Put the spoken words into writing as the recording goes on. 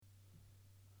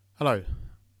Hello,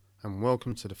 and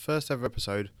welcome to the first ever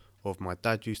episode of My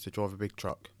Dad Used to Drive a Big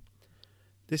Truck.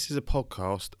 This is a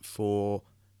podcast for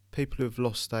people who have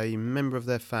lost a member of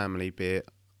their family, be it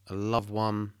a loved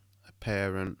one, a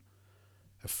parent,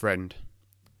 a friend.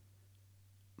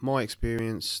 My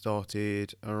experience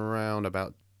started around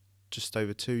about just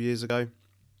over 2 years ago,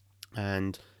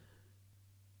 and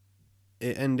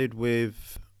it ended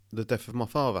with the death of my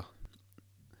father.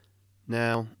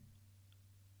 Now,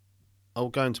 I'll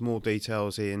go into more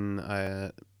details in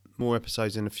more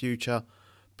episodes in the future,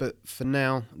 but for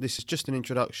now, this is just an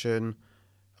introduction,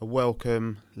 a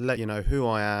welcome, let you know who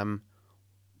I am,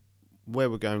 where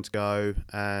we're going to go,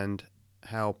 and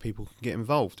how people can get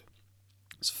involved.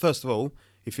 So first of all,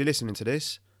 if you're listening to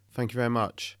this, thank you very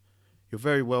much. You're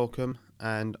very welcome,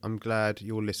 and I'm glad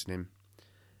you're listening.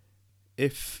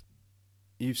 If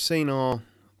you've seen our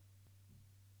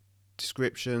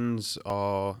descriptions,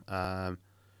 our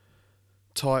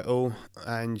title,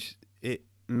 and it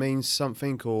means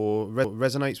something or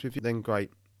resonates with you, then great.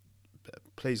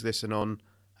 Please listen on.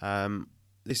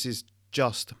 This is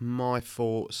just my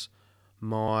thoughts,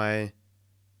 my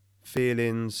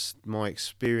feelings, my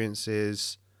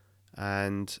experiences,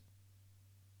 and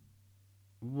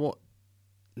what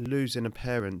losing a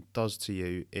parent does to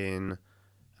you in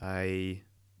a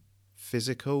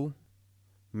physical,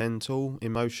 mental,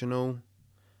 emotional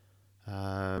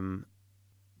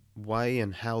way,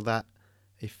 and how that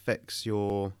affects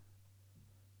your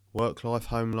work life,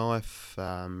 home life,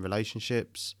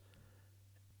 relationships,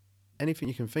 anything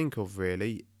you can think of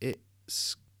really.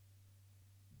 It's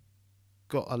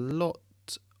got a lot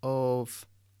of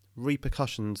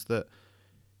repercussions that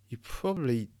you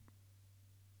probably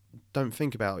don't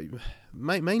think about,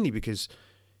 mainly because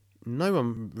no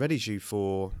one readies you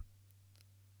for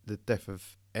the death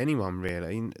of anyone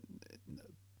really.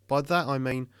 By that I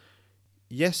mean,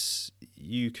 yes,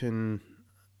 you can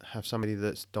have somebody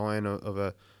that's dying of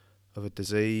a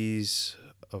disease,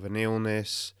 of an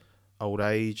illness, old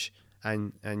age,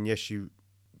 and yes, you,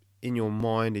 in your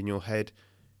mind, in your head,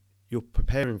 you're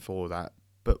preparing for that.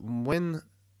 But when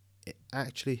it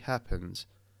actually happens,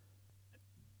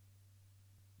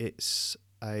 it's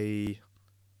a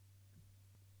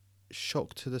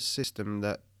shock to the system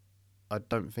that I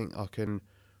don't think I can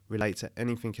relate to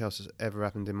anything else that's ever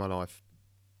happened in my life.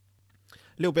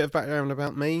 A little bit of background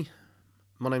about me.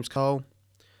 My name's Carl.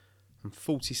 I'm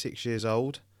 46 years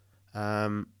old,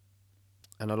 and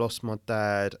I lost my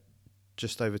dad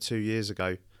just over 2 years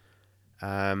ago.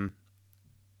 I'll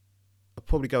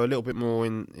probably go a little bit more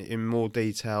in more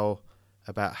detail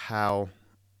about how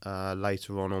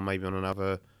later on, or maybe on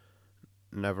another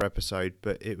episode.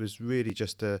 But it was really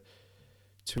just to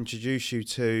introduce you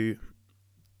to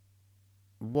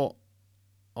what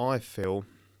I feel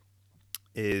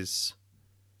is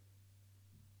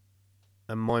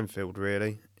a minefield.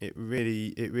 Really, it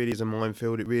really is a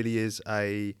minefield. It really is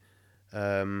a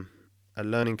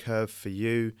learning curve for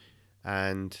you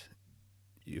and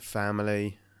your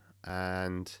family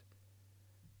and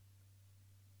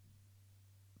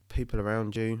people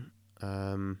around you.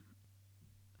 From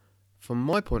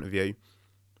my point of view,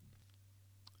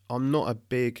 I'm not a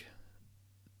big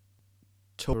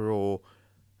talker, or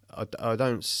I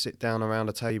don't sit down around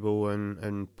a table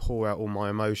and pour out all my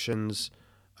emotions.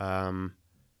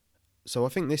 So I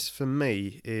think this for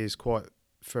me is quite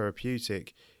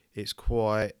therapeutic. It's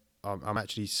quite, I'm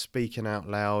actually speaking out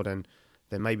loud, and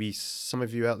there may be some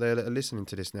of you out there that are listening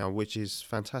to this now, which is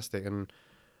fantastic. And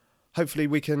hopefully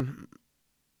we can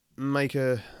make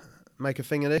a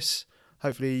thing of this.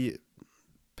 Hopefully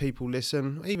people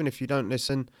listen. Even if you don't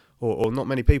listen, or not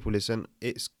many people listen,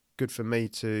 it's good for me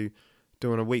to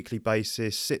do on a weekly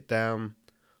basis, sit down,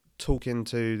 talk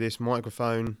into this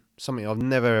microphone, something I've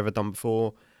never ever done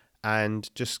before, and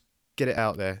just get it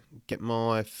out there, get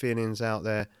my feelings out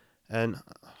there, and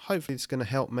hopefully it's going to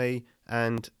help me,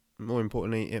 and more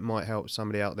importantly, it might help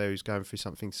somebody out there who's going through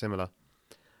something similar.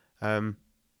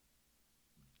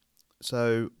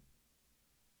 So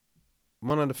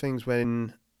one of the things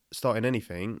when starting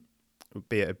anything,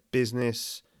 be it a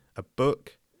business, a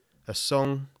book, a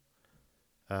song,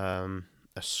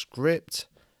 a script,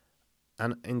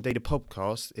 and indeed a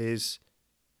podcast, is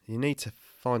you need to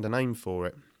find a name for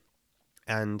it.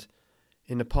 And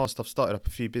in the past, I've started up a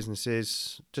few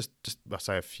businesses. Just I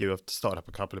say a few. I've started up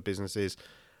a couple of businesses,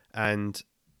 and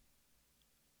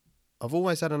I've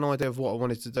always had an idea of what I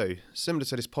wanted to do. Similar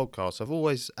to this podcast, I've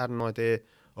always had an idea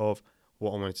of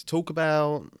what I wanted to talk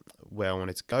about, where I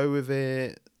wanted to go with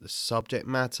it, the subject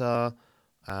matter.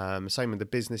 Same with the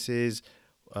businesses,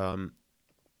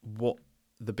 what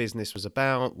the business was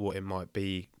about, what it might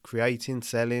be creating,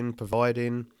 selling,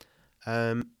 providing.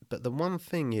 But the one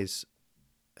thing is,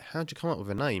 how'd you come up with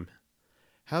a name?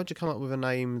 How'd you come up with a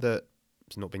name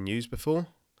that's not been used before,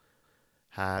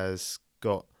 has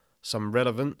got some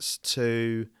relevance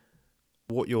to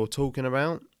what you're talking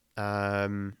about,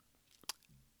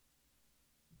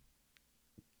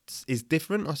 is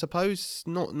different, I suppose.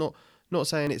 Not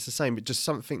saying it's the same, but just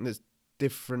something that's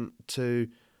different to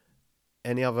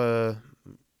any other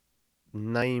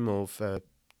name of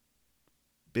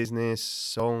business,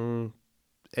 song,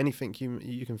 anything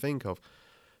you can think of.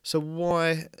 So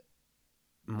why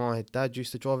my dad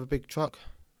used to drive a big truck?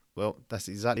 Well, that's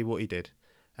exactly what he did.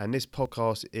 And this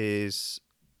podcast is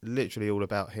literally all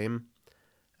about him,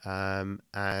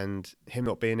 and him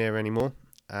not being here anymore,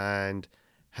 and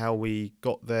how we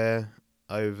got there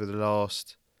over the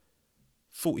last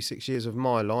 46 years of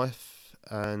my life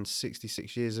and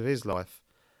 66 years of his life.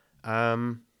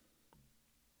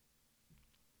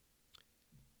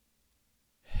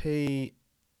 He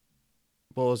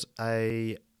was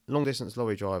a long distance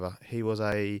lorry driver. He was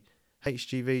a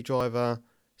HGV driver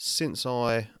since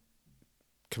I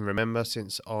can remember,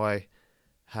 since I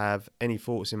have any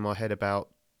thoughts in my head about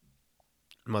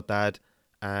my dad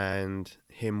and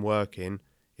him working.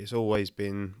 It's always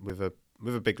been with a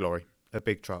big lorry, a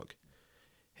big truck.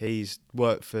 He's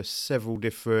worked for several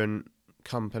different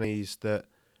companies that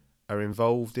are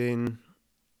involved in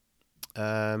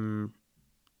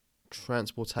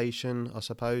transportation, I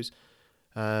suppose.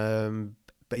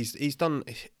 But he's done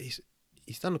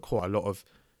quite a lot of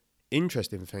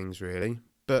interesting things, really.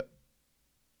 But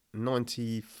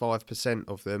 95%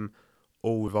 of them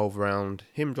all revolve around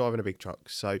him driving a big truck.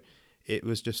 So it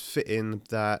was just fitting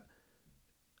that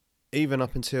even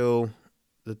up until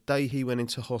the day he went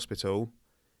into hospital,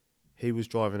 he was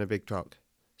driving a big truck.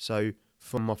 So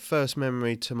from my first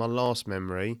memory to my last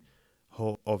memory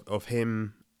of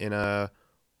him in a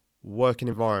working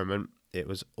environment, it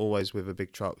was always with a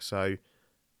big truck. So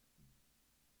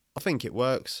I think it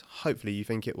works. Hopefully you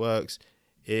think it works.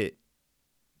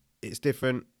 It's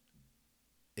different.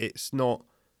 It's not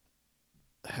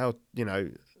how,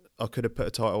 I could have put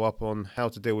a title up on how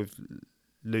to deal with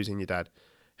losing your dad,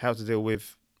 how to deal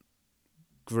with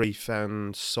grief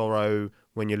and sorrow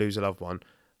when you lose a loved one.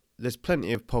 There's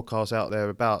plenty of podcasts out there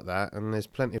about that, and there's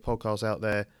plenty of podcasts out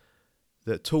there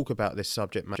that talk about this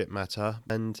subject matter.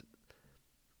 And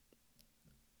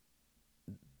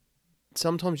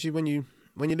sometimes when you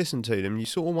listen to them, you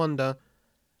sort of wonder,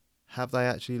 have they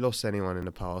actually lost anyone in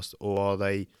the past, or are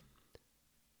they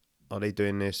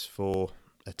doing this for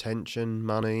attention,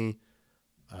 money?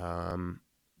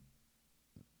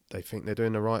 They think they're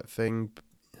doing the right thing.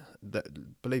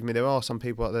 Believe me, there are some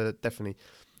people out there that definitely,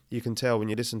 you can tell when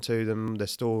you listen to them, their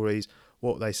stories,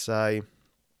 what they say.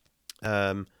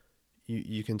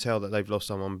 You can tell that they've lost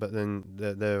someone, but then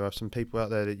there are some people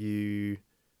out there that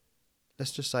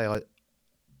let's just say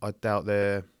I doubt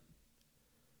they're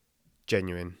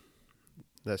genuine.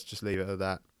 Let's just leave it at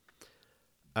that.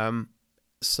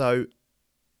 So,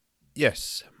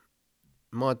 yes,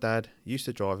 my dad used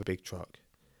to drive a big truck,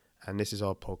 and this is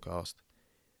our podcast.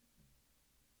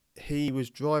 He was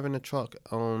driving a truck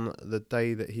on the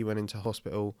day that he went into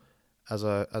hospital, as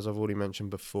I've already mentioned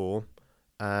before,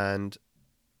 and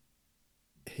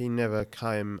he never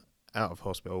came out of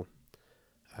hospital.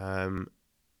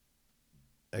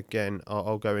 Again,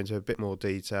 I'll go into a bit more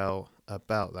detail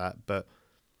about that, but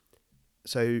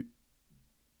so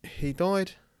he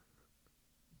died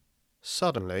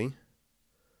suddenly,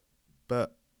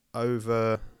 but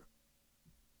over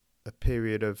a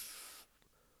period of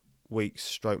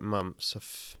weeks, months.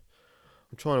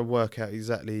 I'm trying to work out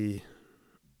exactly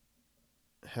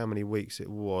how many weeks it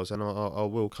was, and I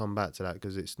will come back to that,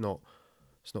 because it's not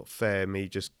fair me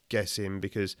just guessing,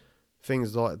 because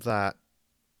things like that,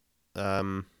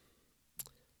 that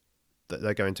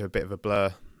they go into a bit of a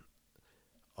blur.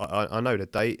 I know the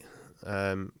date,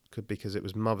 because it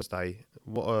was Mother's Day.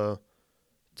 What a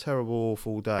terrible,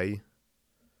 awful day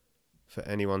for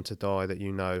anyone to die that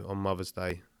you know on Mother's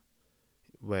Day,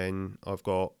 when I've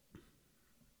got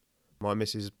my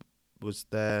missus was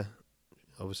there.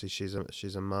 Obviously she's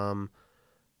a mum.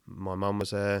 My mum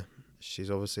was there. She's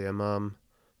obviously a mum.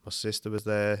 My sister was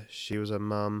there. She was a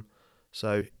mum.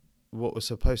 So what was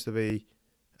supposed to be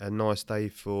a nice day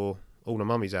for all the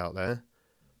mummies out there,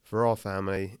 for our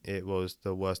family, it was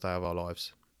the worst day of our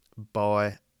lives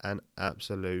by an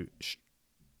absolute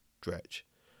stretch.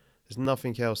 There's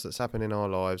nothing else that's happened in our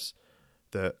lives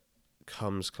that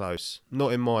comes close.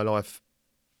 Not in my life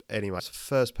anyway. It's the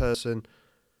first person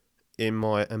in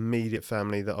my immediate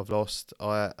family that I've lost.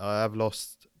 I have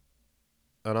lost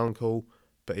an uncle,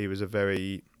 but he was a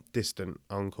very distant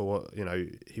uncle.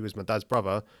 He was my dad's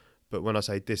brother, But when I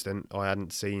say distant, I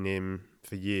hadn't seen him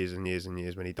for years and years and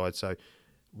years when he died, so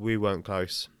we weren't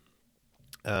close.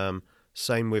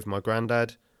 Same with my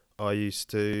granddad. I used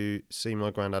to see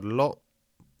my granddad a lot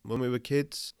when we were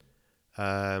kids,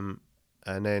 and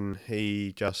then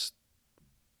he just,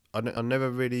 I never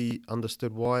really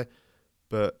understood why,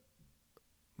 but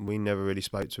we never really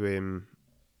spoke to him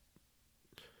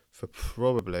for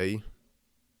probably,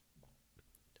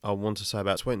 I want to say,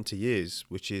 about 20 years,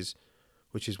 which is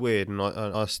weird, and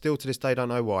I still to this day don't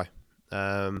know why,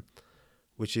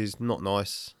 which is not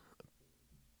nice.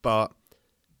 But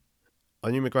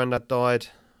I knew my granddad died,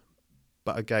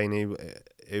 but again,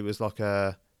 it was like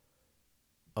I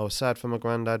was sad for my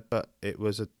granddad, but it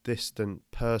was a distant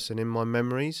person in my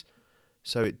memories,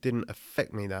 so it didn't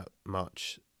affect me that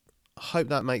much. I hope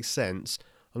that makes sense.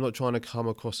 I'm not trying to come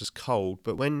across as cold,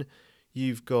 but when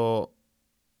you've got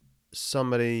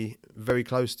somebody very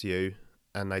close to you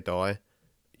and they die,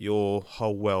 your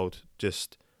whole world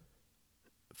just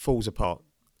falls apart.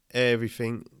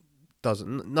 Nothing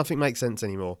makes sense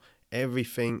anymore.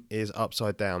 Everything is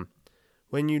upside down.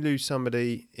 When you lose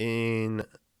somebody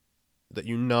that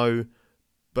you know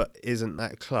but isn't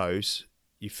that close,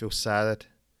 you feel sad.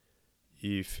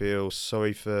 You feel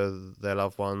sorry for their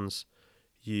loved ones.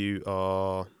 You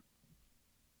are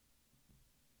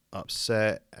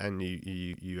upset, and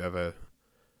you have a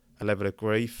level of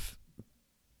grief,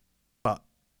 but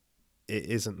it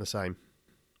isn't the same.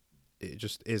 It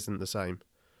just isn't the same.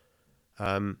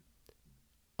 I've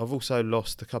also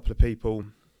lost a couple of people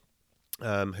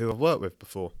who I've worked with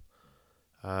before.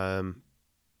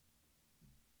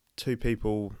 Two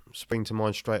people spring to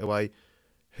mind straight away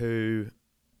who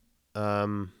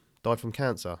died from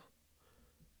cancer.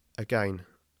 Again,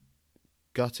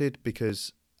 gutted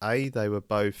because they were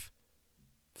both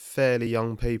fairly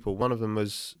young people. One of them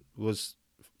was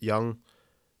young.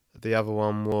 The other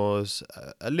one was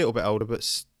a little bit older, but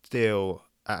still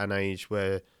at an age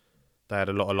where they had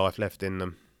a lot of life left in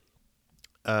them.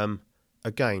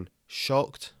 Again,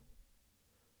 shocked,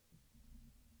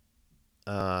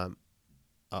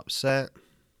 upset,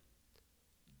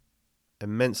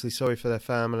 immensely sorry for their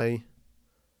family,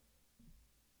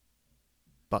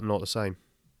 but not the same.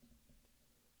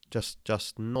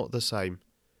 Just not the same.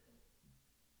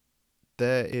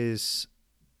 There is,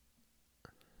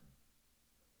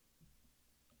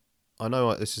 I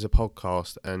know this is a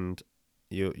podcast and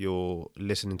you're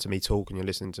listening to me talk and you're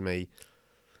listening to me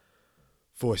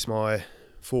voice my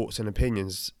thoughts and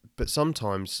opinions, but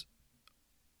sometimes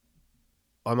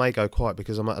I may go quiet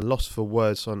because I'm at a loss for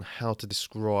words on how to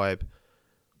describe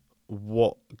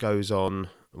what goes on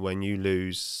when you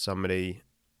lose somebody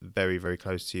very, very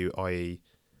close to you, i.e.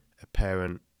 a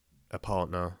parent, a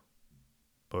partner,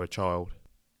 or a child,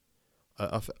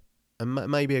 and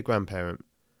maybe a grandparent.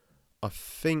 I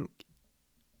think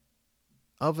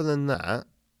other than that,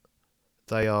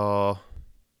 they are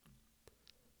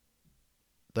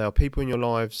people in your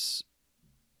lives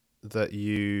that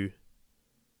you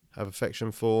have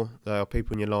affection for. They are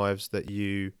people in your lives that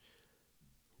you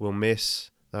will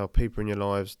miss. They are people in your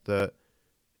lives that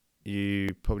you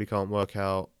probably can't work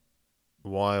out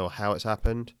why or how it's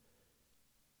happened.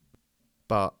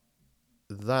 But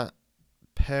that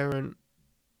parent,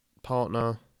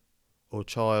 partner, or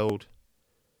child,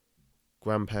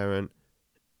 grandparent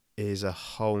is a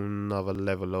whole nother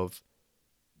level of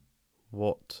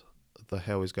what the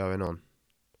hell is going on.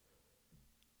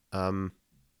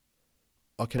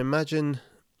 I can imagine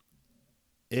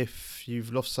if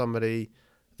you've lost somebody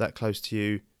that close to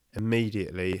you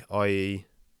immediately, i.e.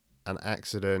 an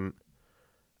accident,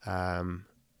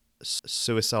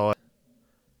 suicide,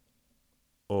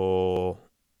 or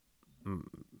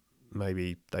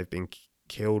maybe they've been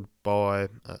killed by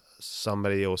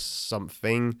somebody or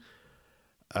something,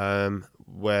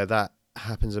 where that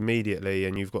happens immediately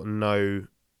and you've got no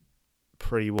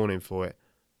pre-warning for it,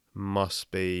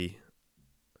 must be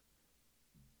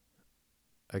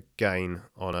again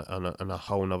on a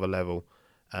whole nother level.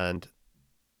 And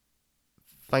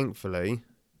thankfully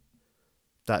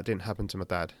that didn't happen to my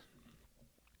dad.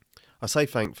 I say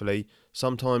thankfully.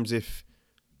 Sometimes if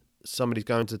somebody's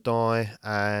going to die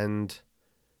and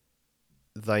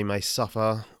they may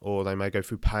suffer, or they may go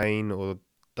through pain, or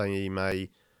they may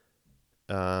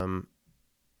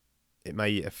it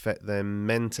may affect them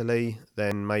mentally,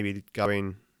 then maybe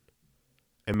going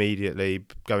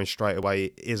straight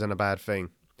away isn't a bad thing.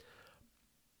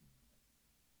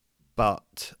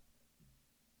 But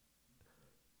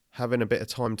having a bit of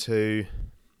time to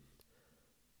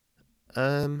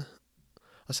I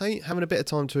say having a bit of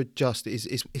time to adjust is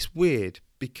it's weird,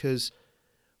 because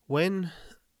when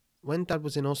Dad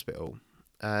was in hospital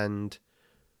and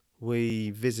we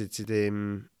visited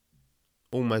him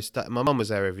almost. My mum was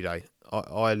there every day.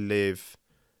 I live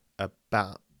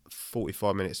about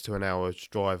 45 minutes to an hour's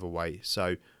drive away.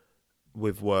 So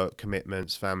with work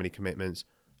commitments, family commitments,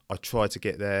 I try to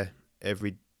get there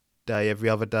every day, every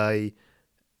other day,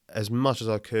 as much as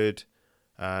I could.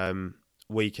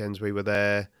 Weekends we were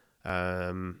there.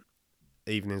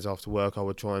 Evenings after work I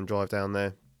would try and drive down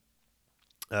there.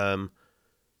 But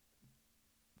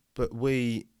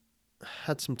we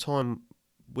had some time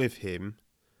with him.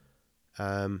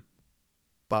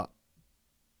 But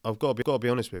I've got to be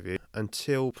honest with you.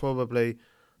 Until probably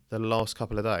the last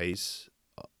couple of days,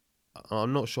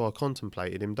 I'm not sure I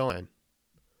contemplated him dying.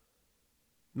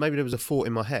 Maybe there was a thought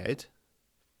in my head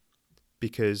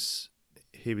because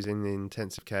he was in the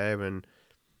intensive care and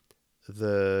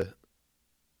the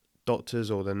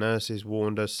doctors or the nurses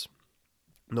warned us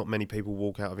not many people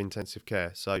walk out of intensive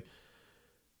care. So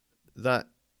that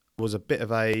was a bit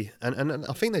of a... And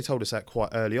I think they told us that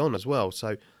quite early on as well.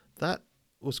 So that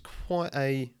was quite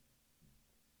a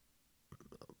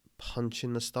punch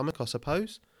in the stomach, I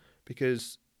suppose,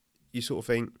 because you sort of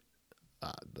think,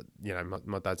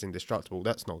 my dad's indestructible.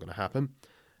 That's not going to happen.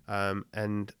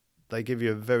 And they give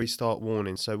you a very stark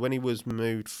warning. So when he was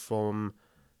moved from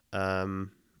a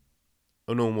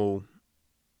normal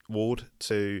ward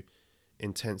to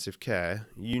intensive care,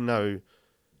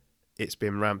 it's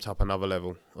been ramped up another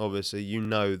level. Obviously,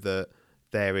 that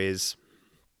there's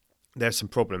some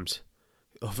problems.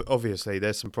 Obviously,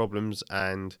 there's some problems,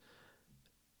 and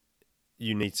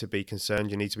you need to be concerned.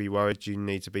 You need to be worried. You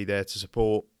need to be there to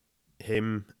support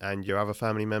him and your other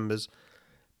family members.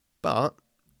 But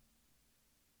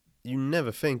you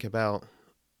never think about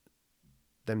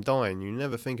them dying. You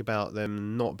never think about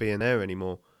them not being there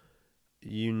anymore.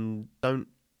 You don't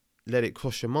let it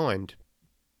cross your mind,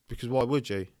 because why would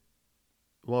you?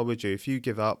 Why would you? If you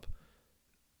give up,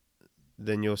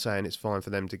 then you're saying it's fine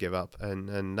for them to give up,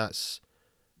 and that's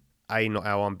not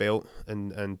how I'm built,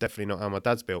 and definitely not how my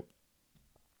dad's built.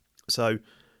 So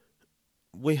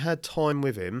we had time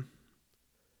with him,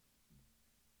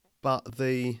 but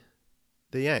the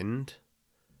end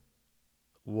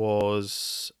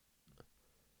was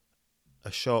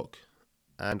a shock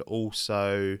and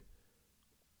also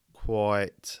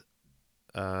quite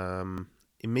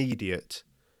immediate,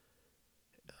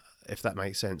 if that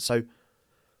makes sense. So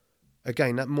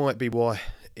again, that might be why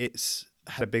it's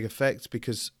had a big effect,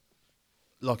 because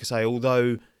like I say,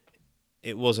 although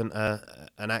it wasn't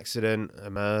an accident,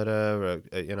 a murder,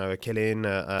 a killing,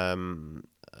 a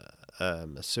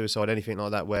suicide, anything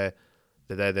like that, where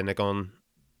they're there, then they're gone,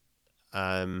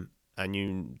 and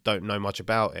you don't know much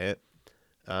about it,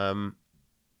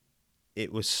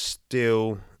 it was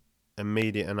still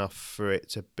immediate enough for it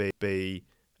to be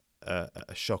a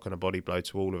shock and a body blow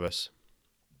to all of us.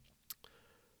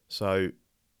 So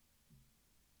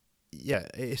yeah,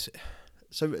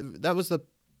 so that was the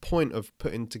point of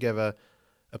putting together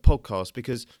a podcast,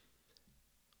 because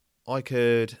I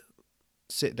could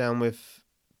sit down with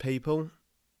people,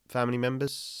 family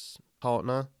members,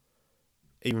 partner,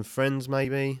 even friends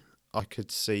maybe. I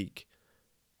could seek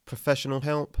professional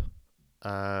help,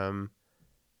 but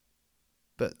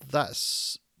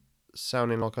that's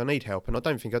sounding like I need help, and I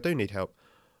don't think I do need help.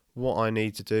 What I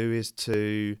need to do is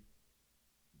to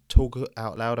talk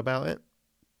out loud about it.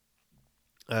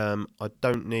 I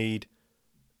don't need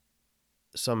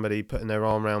somebody putting their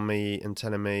arm around me and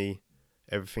telling me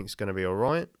everything's going to be all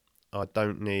right. I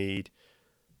don't need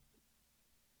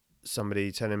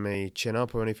somebody telling me chin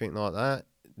up or anything like that.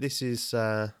 This is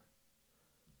I've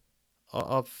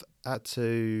had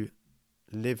to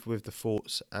live with the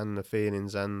thoughts and the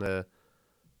feelings and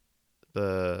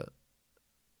the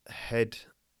head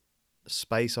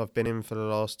space I've been in for the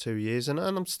last 2 years, and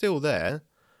I'm still there,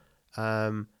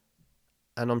 and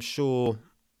I'm sure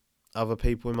other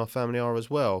people in my family are as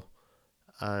well,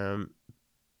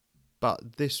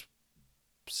 but this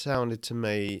sounded to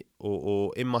me,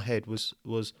 or in my head, was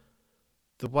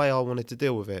the way I wanted to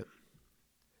deal with it.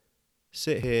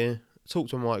 Sit here, talk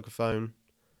to a microphone,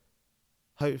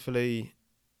 hopefully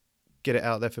get it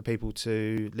out there for people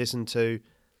to listen to,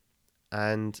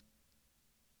 and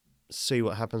see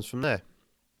what happens from there.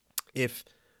 If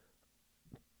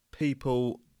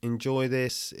people enjoy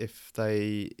this, if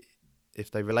they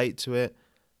relate to it,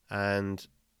 and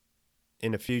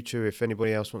in the future, if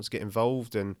anybody else wants to get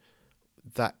involved, and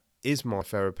that is my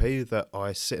therapy, that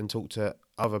I sit and talk to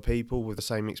other people with the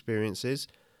same experiences,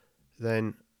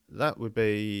 then that would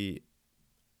be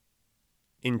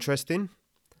interesting.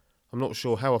 I'm not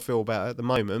sure how I feel about it at the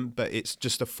moment, but it's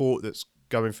just a thought that's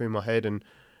going through my head, and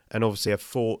obviously a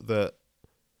thought that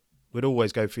would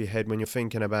always go through your head when you're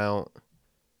thinking about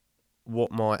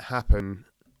what might happen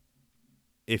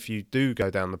if you do go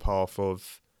down the path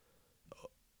of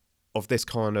this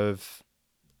kind of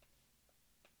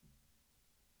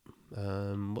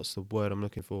what's the word I'm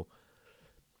looking for?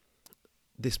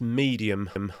 This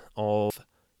medium of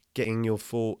getting your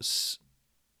thoughts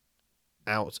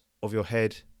out of your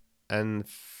head and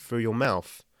through your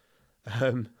mouth.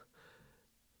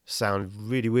 Sound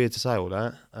really weird to say all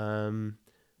that,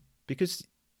 because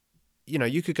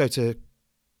you could go to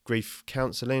grief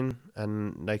counselling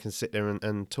and they can sit there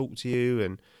and talk to you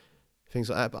and things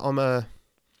like that. But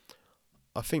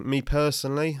I think me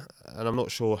personally, and I'm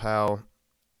not sure how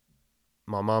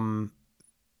my mum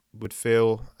would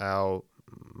feel, how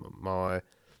my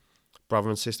brother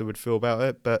and sister would feel about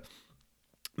it, but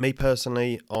me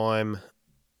personally, I'm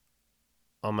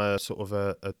a sort of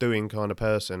a doing kind of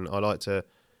person. I like to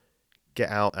get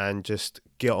out and just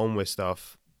get on with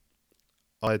stuff.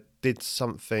 I did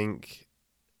something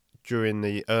during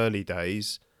the early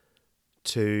days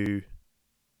to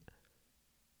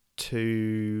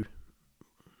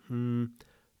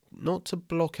not to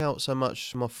block out so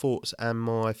much my thoughts and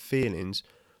my feelings,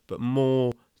 but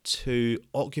more to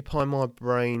occupy my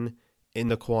brain in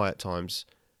the quiet times.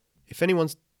 If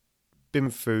anyone's been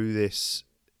through this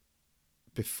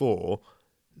before,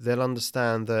 they'll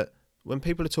understand that when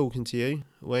people are talking to you,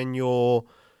 when you're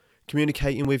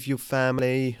communicating with your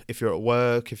family, if you're at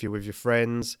work, if you're with your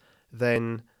friends,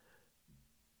 then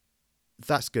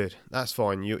that's good. That's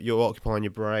fine. You're occupying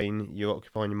your brain, you're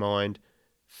occupying your mind.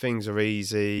 Things are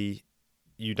easy.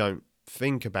 You don't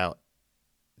think about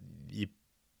your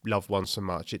loved ones so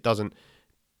much. It's not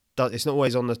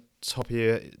always on the top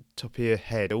of your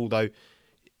head, although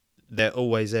they're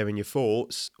always there in your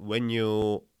thoughts. When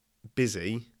you're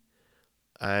busy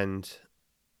and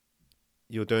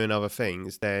you're doing other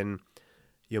things, then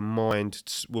your mind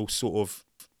will sort of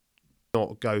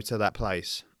not go to that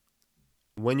place.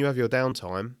 When you have your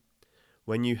downtime,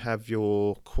 when you have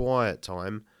your quiet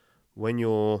time, when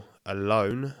you're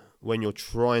alone, when you're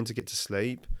trying to get to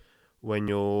sleep, when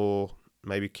you're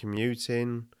maybe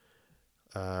commuting,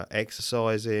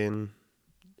 exercising,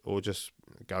 or just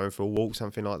going for a walk,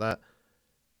 something like that,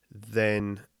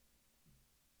 then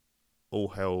all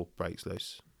hell breaks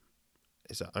loose.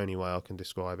 It's the only way I can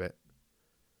describe it.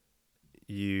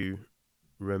 You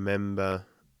remember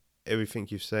everything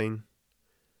you've seen,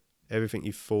 everything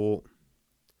you've thought,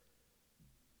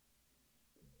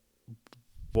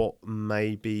 what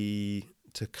may be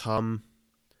to come,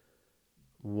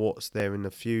 what's there in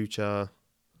the future,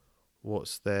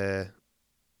 what's there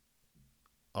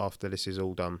after this is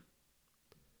all done.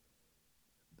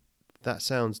 That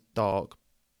sounds dark,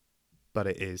 but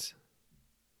it is.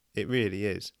 It really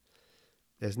is.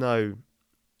 There's no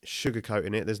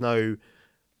sugarcoating it. There's no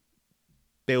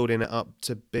building it up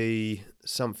to be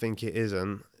something it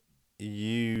isn't.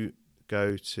 You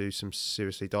go to some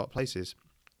seriously dark places.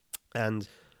 And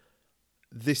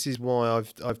this is why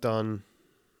I've done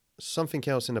something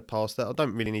else in the past that I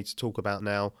don't really need to talk about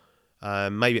now.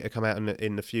 Maybe it'll come out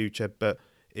in the future, but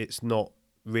it's not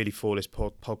really for this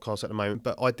podcast at the moment.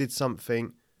 But I did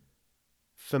something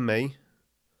for me,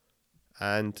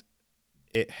 and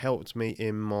it helped me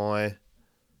in my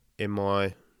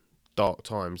dark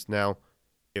times. Now,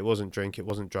 it wasn't drink, it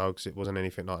wasn't drugs, it wasn't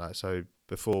anything like that. So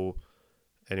before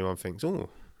anyone thinks, oh,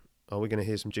 are we going to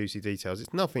hear some juicy details?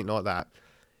 It's nothing like that.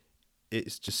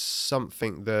 It's just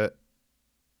something that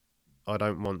I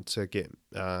don't want to get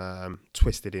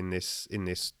twisted in this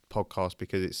podcast,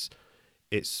 because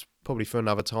it's probably for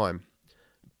another time.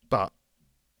 But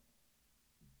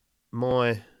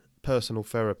my personal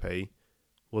therapy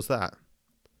was that.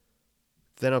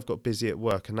 Then I've got busy at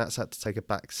work, and that's had to take a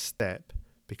back step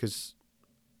because,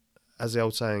 as the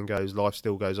old saying goes, life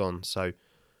still goes on. So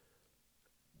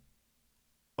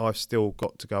I've still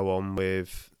got to go on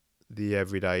with the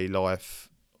everyday life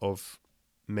of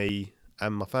me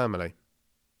and my family.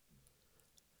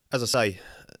 As I say,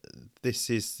 this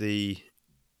is the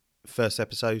first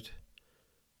episode.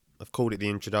 I've called it the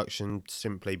introduction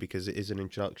simply because it is an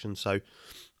introduction. So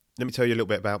let me tell you a little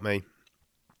bit about me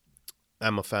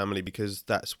and my family, because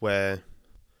that's where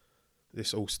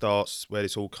this all starts, where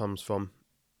this all comes from.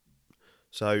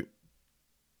 So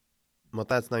my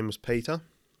dad's name was Peter.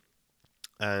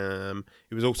 He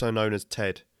was also known as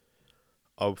Ted.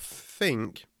 I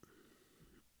think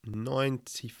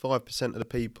 95% of the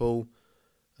people,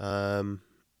 or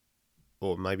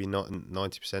maybe not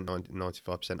 90%,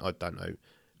 95%, I don't know,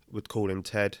 would call him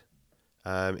Ted.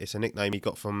 It's a nickname he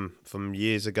got from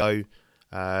years ago.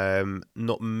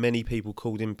 Not many people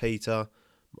called him Peter.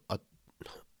 I'm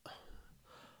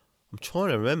trying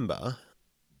to remember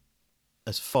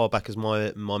as far back as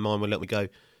my mind would let me go,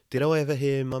 did I ever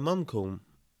hear my mum call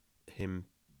him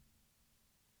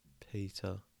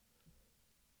Peter?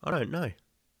 I don't know.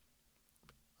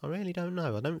 I really don't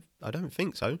know. I don't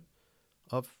think so.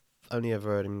 I've only ever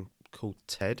heard him called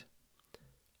Ted.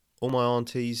 All my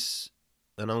aunties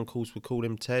and uncles would call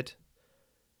him Ted.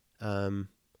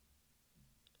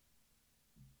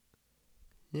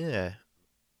 Yeah.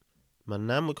 My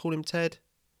nan would call him Ted.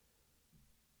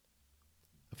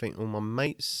 I think all my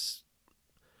mates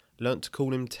learnt to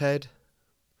call him Ted.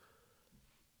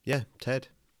 Yeah, Ted.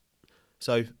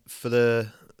 So for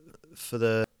the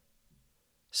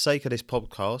sake of this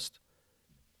podcast,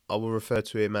 I will refer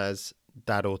to him as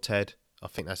Dad or Ted. I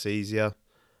think that's easier.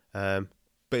 But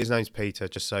his name's Peter,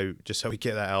 just so we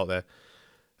get that out there.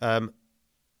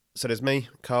 So there's me,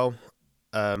 Carl.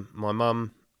 My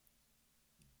mum,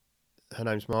 her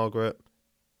name's Margaret.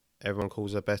 Everyone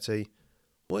calls her Betty.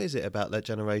 What is it about that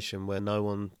generation where no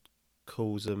one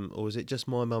calls them, or is it just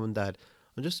my mum and dad?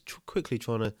 I'm just quickly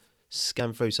trying to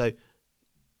scan through. So,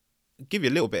 give you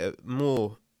a little bit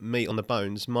more meat on the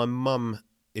bones. My mum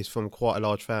is from quite a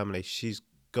large family. She's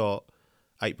got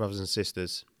 8 brothers and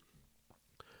sisters.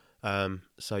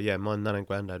 So yeah, my nan and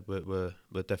granddad were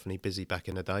definitely busy back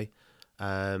in the day.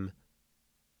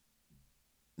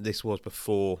 This was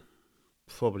before,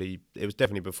 it was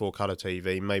definitely before colour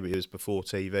TV. Maybe it was before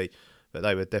TV, but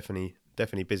they were definitely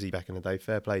busy back in the day.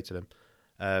 Fair play to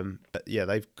them. But yeah,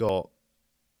 they've got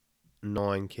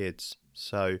 9 kids.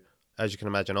 So as you can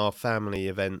imagine, our family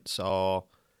events are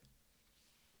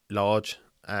large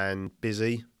and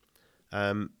busy.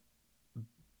 But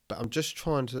I'm just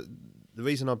trying to. The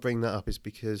reason I bring that up is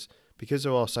because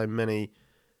there are so many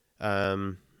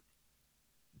brothers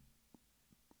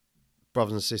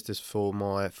and sisters for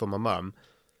my mum.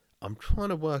 I'm trying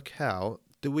to work out,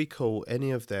 do we call any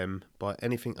of them by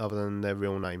anything other than their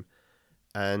real name?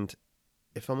 And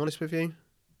if I'm honest with you,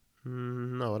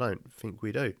 no, I don't think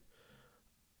we do.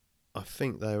 I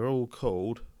think they're all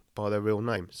called by their real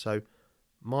name. So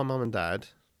my mum and dad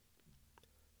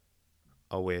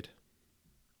are weird.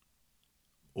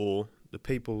 Or the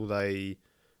people they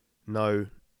know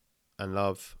and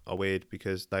love are weird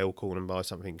because they all call them by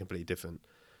something completely different.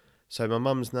 So my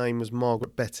mum's name was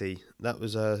Margaret Betty. That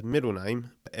was her middle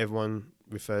name, but everyone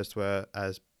refers to her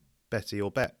as Betty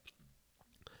or Bet.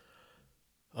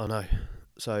 I know.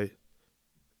 So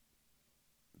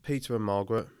Peter and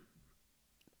Margaret,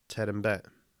 Ted and Bet.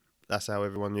 That's how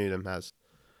everyone knew them as.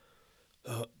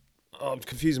 I'm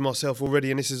confusing myself already,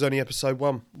 and this is only episode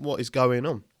 1. What is going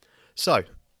on? So,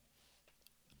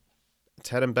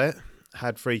 Ted and Bet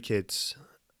had 3 kids.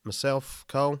 Myself,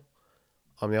 Carl,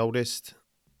 I'm the oldest.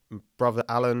 Brother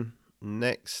Alan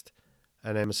next,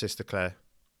 and then my sister Claire.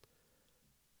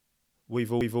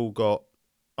 We've all got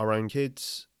our own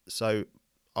kids, so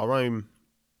our own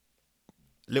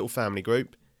little family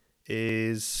group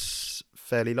is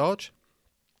fairly large.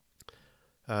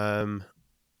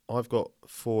 I've got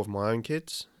 4 of my own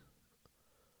kids.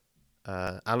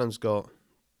 Alan's got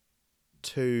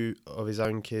 2 of his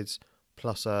own kids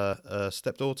plus a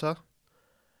stepdaughter.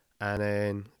 And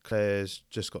then Claire's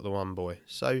just got the 1 boy.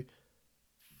 So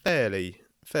fairly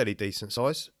decent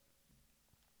size.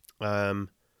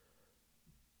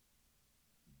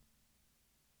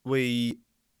 We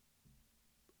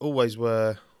always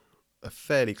were a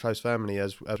fairly close family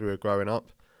as we were growing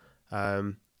up.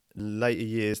 Later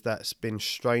years, that's been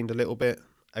strained a little bit.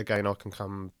 Again, I can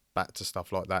come back to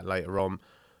stuff like that later on.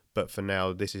 But for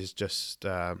now, this is just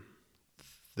the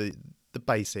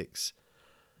basics.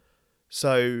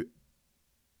 So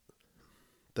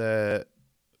there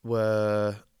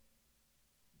were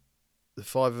the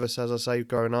 5 of us, as I say,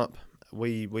 growing up.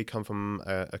 We come from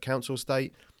a council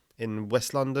estate in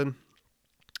West London,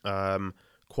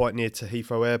 quite near to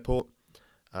Heathrow Airport,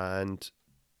 and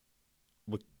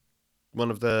one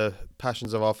of the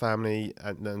passions of our family,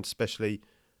 and especially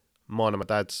mine and my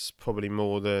dad's, probably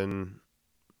more than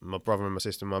my brother and my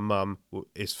sister and my mum,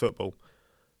 is football.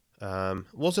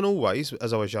 Wasn't always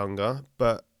as I was younger,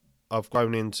 but I've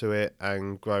grown into it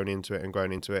and grown into it and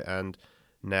grown into it, and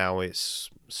now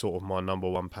it's sort of my number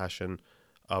 1 passion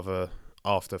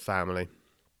after family.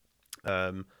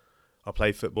 I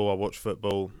play football, I watch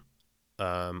football,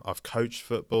 I've coached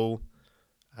football,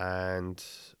 and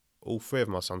all 3 of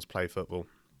my sons play football.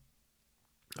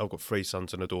 I've got 3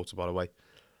 sons and a daughter, by the way.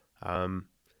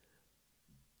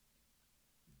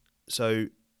 So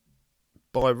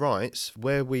by rights,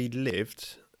 where we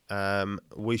lived,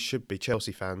 we should be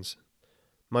Chelsea fans.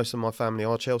 Most of my family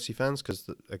are Chelsea fans because,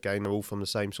 again, they're all from the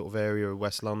same sort of area of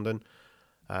West London.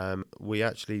 We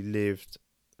actually lived,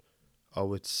 I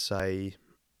would say,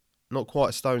 not quite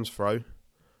a stone's throw,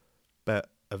 but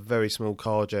a very small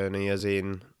car journey, as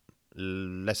in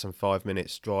less than 5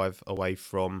 minutes drive away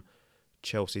from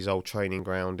Chelsea's old training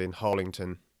ground in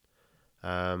Harlington,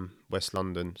 West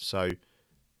London. So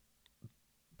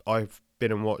I've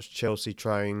been and watched Chelsea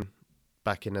train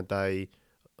back in the days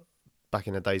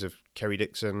of Kerry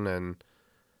Dixon and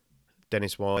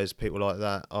Dennis Wise, people like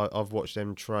that. I've watched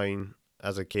them train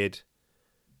as a kid.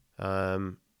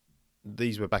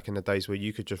 These were back in the days where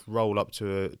you could just roll up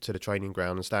to the training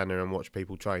ground and stand there and watch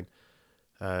people train.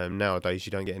 Nowadays,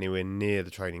 you don't get anywhere near the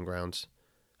training grounds.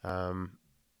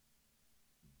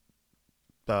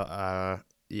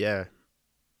 Yeah,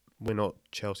 we're not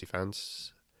Chelsea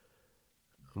fans.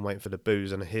 I'm waiting for the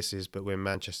boos and the hisses, but we're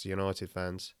Manchester United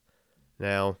fans.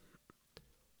 Now,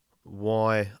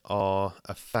 why are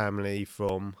a family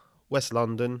from West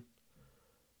London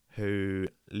who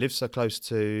live so close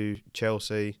to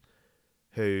Chelsea,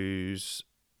 whose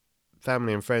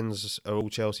family and friends are all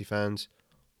Chelsea fans,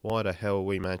 why the hell are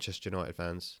we Manchester United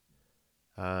fans?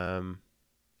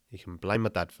 You can blame my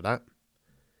dad for that.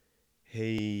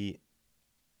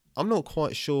 I'm not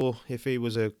quite sure if he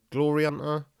was a glory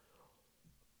hunter.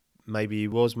 Maybe he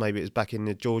was. Maybe it was back in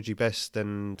the Georgie Best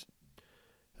and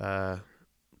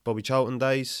Bobby Charlton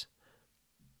days.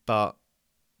 But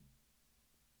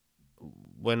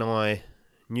when I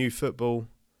knew football,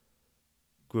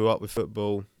 grew up with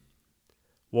football,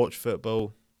 watched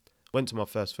football, went to my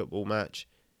first football match,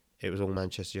 it was all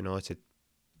Manchester United.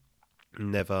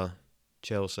 Never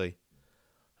Chelsea.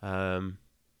 I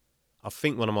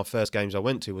think one of my first games I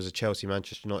went to was a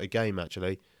Chelsea-Manchester United game,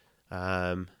 actually.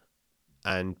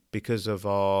 And because of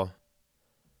our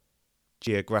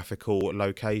geographical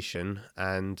location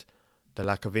and the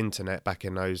lack of internet back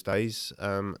in those days,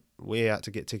 we had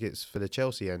to get tickets for the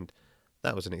Chelsea end.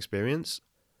 That was an experience.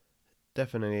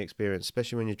 Definitely an experience,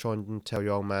 especially when you're trying to tell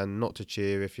your old man not to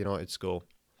cheer if United score,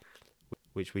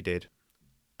 which we did.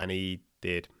 And he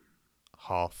did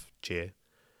half cheer,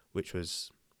 which was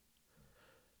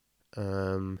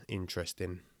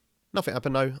interesting. Nothing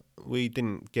happened though. We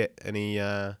didn't get any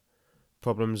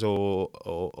problems or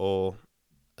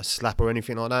a slap or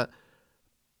anything like that.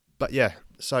 But yeah,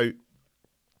 so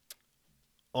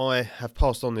I have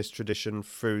passed on this tradition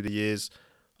through the years.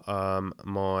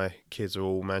 My kids are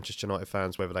all Manchester United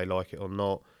fans, whether they like it or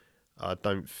not. I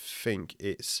don't think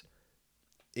it's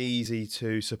easy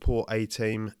to support a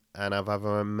team and have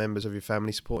other members of your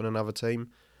family supporting another team.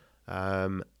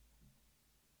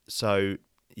 So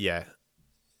yeah,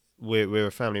 we're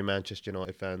a family of Manchester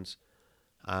United fans,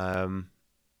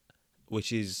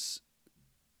 which is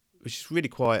really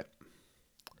quite,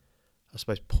 I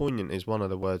suppose, poignant is one of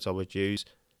the words I would use.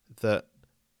 That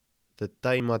the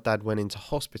day my dad went into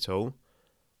hospital,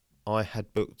 I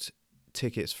had booked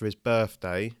tickets for his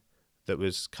birthday that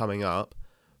was coming up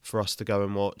for us to go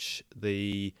and watch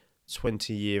the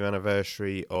 20-year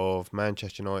anniversary of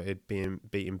Manchester United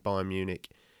beating Bayern Munich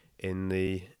in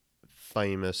the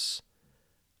famous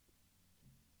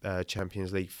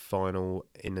Champions League final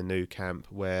in the Nou Camp,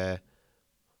 where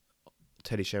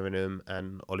Teddy Sheringham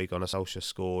and Ole Gunnar Solskjaer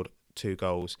scored 2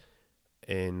 goals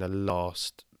in the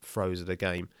last throws of the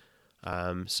game.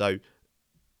 So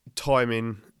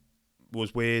timing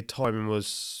was weird. Timing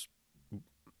was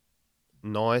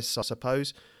nice, I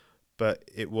suppose. But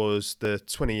it was the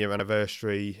 20-year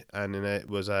anniversary, and it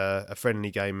was a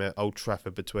friendly game at Old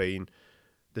Trafford between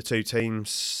the two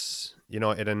teams,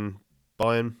 United and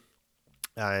Bayern.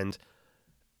 And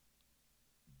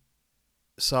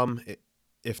some,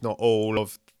 if not all,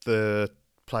 of the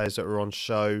players that were on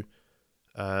show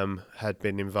had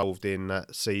been involved in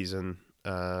that season.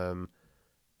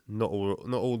 Not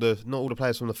all the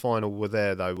players from the final were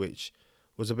there though, which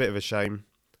was a bit of a shame.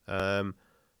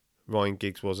 Ryan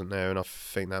Giggs wasn't there, and I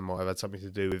think that might have had something to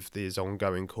do with his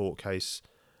ongoing court case.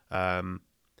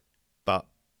 But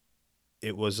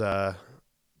it was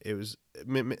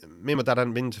me and my dad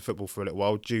hadn't been to football for a little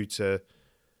while due to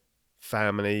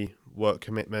family work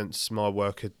commitments. My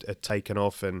work had taken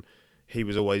off, and he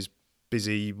was always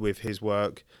busy with his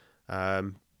work.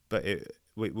 But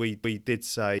we did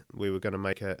say we were going to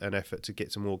make an effort to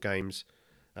get to more games,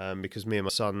 because me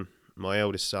and my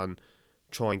eldest son,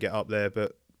 try and get up there,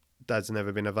 but Dad's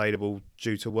never been available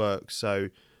due to work. So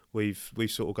we've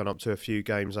sort of gone up to a few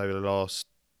games over the last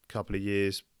couple of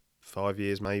years, 5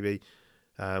 years maybe.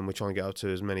 We try and get up to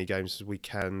as many games as we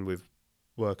can with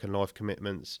work and life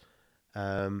commitments.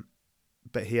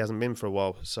 But he hasn't been for a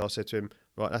while. So I said to him,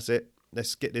 right, that's it.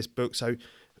 Let's get this booked. So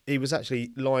he was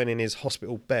actually lying in his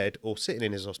hospital bed, or sitting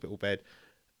in his hospital bed,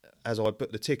 as I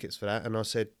booked the tickets for that. And I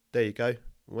said, there you go.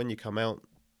 When you come out,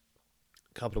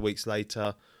 a couple of weeks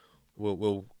later,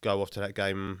 we'll go off to that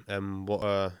game. And what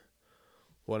a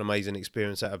what an amazing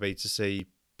experience that would be to see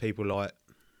people like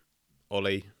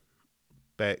Ollie,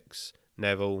 Bex,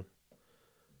 Neville,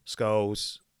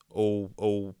 Scholes,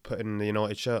 all putting the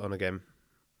United shirt on again.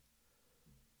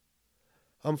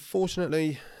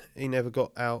 Unfortunately, he never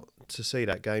got out to see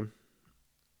that game,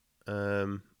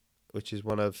 which is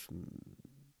one of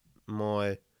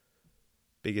my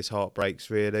biggest heartbreaks.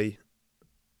 Really,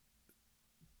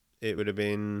 it would have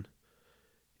been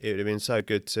so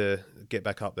good to get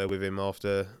back up there with him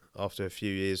after a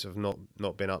few years of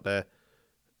not being up there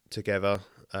together.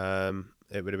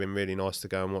 It would have been really nice to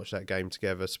go and watch that game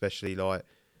together, especially like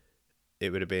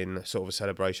it would have been sort of a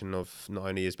celebration of not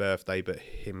only his birthday but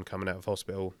him coming out of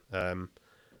hospital.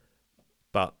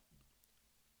 But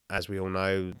as we all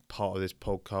know, part of this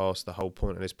podcast, the whole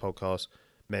point of this podcast,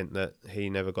 meant that he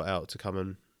never got out to come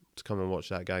and watch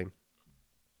that game.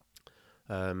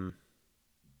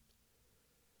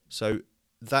 So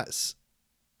that's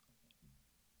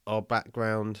our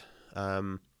background.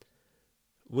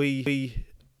 We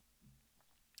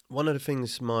one of the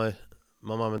things my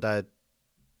mum and dad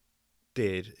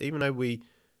did, even though we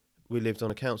lived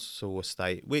on a council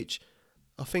estate, which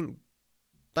I think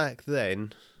back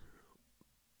then,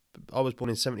 I was born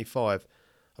in 75.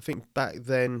 I think back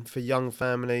then for young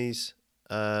families,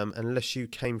 unless you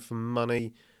came from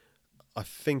money, I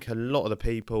think a lot of the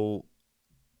people,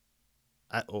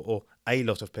 or a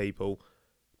lot of people,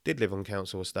 did live on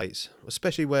council estates,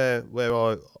 especially where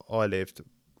I lived,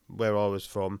 where I was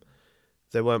from.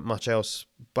 There weren't much else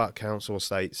but council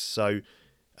estates. So,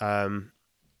 but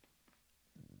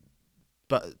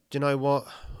do you know what?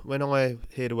 When I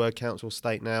hear the word council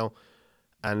estate now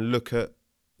and look at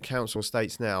council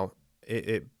estates now,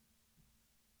 it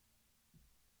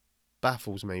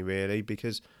baffles me really,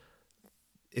 because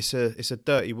it's a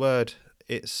dirty word.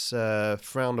 It's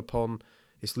frowned upon.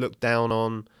 It's looked down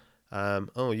on.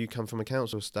 Oh, you come from a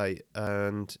council estate,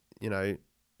 and you know,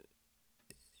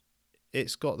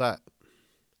 it's got that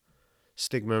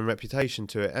stigma and reputation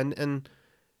to it, and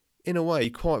in a way,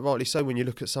 quite rightly so when you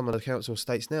look at some of the council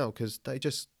estates now, because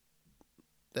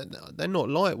they're not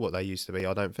like what they used to be.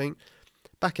 I don't think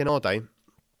back in our day,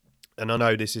 and I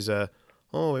know this is in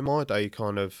my day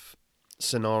kind of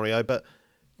scenario, but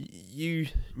you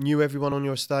knew everyone on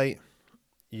your estate.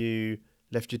 You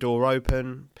left your door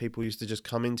open. People used to just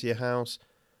come into your house.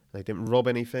 They didn't rob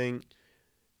anything.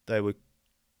 They would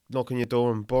knock on your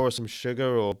door and borrow some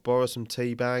sugar or borrow some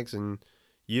tea bags, and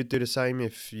you'd do the same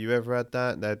if you ever had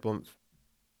that. They'd want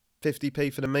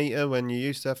 50p for the meter when you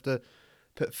used to have to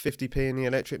put 50p in the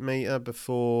electric meter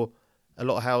before a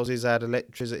lot of houses had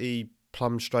electricity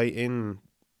plumbed straight in,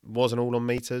 wasn't all on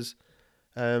meters.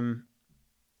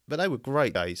 But they were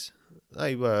great days.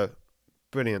 They were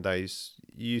brilliant days.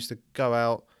 You used to go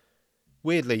out.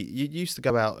 Weirdly, you used to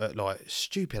go out at like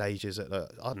stupid ages, at I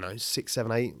don't know, 6,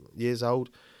 7, 8 years old,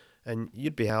 and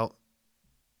you'd be out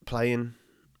playing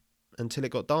until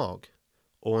it got dark,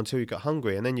 or until you got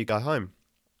hungry, and then you go home.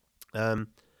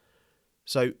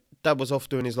 So Dad was off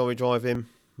doing his lorry driving.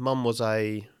 Mum was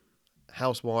a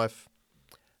housewife,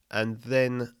 and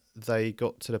then they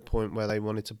got to the point where they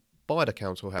wanted to buy the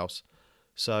council house.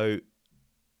 So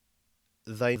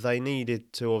they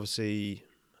needed to obviously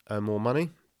earn more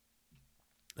money,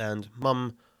 and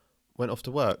Mum went off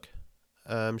to work.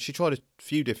 She tried a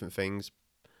few different things,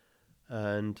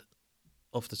 and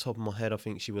off the top of my head, I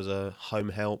think she was a home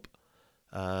help,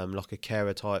 like a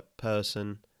carer type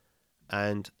person,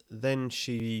 and then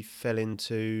she fell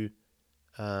into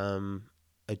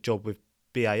a job with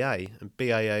BAA. And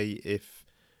BAA, if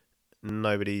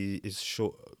nobody is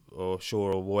sure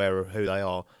or aware of who they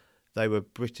are, they were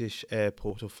British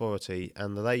Airport Authority,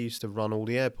 and they used to run all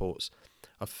the airports.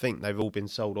 I think they've all been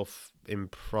sold off in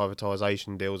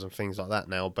privatisation deals and things like that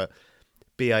now, but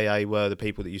BAA were the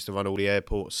people that used to run all the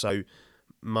airports. So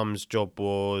Mum's job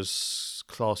was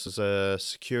classed as a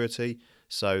security.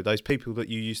 So those people that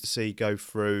you used to see go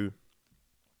through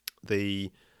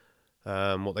the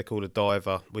what they call a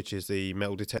diver, which is the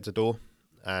metal detector door,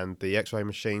 and the X-ray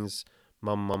machines,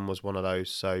 Mum was one of those.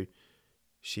 So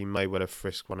she may well have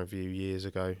frisked one of you years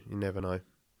ago. You never know.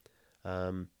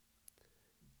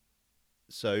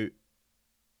 So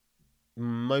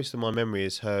most of my memory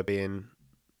is her being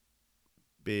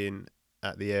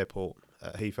at the airport,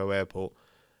 at Heathrow Airport.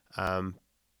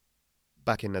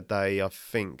 Back in the day, I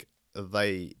think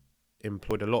they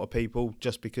employed a lot of people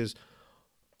just because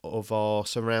of our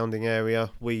surrounding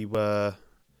area. We were,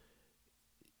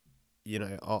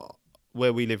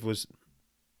 where we lived was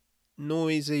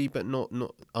noisy, but not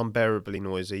unbearably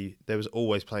noisy. There was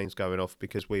always planes going off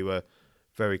because we were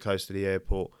very close to the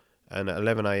airport. And at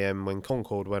 11 a.m. when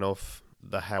Concorde went off,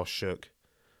 the house shook.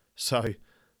 So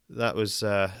that was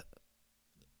an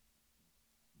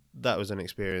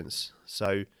experience.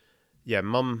 So yeah,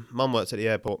 mum worked at the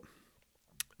airport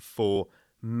for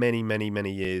many, many,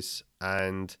 many years,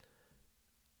 and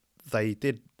they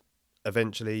did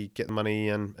eventually get the money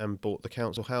and bought the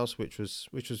council house, which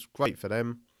was great for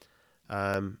them.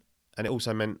 And it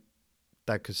also meant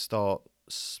Dad could start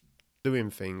doing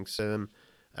things and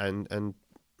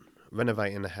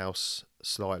renovating the house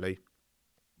slightly.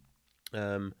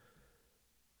 Um,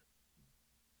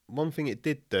 One thing it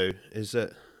did do is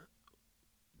that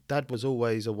Dad was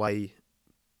always away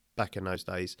back in those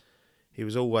days. He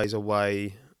was always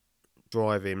away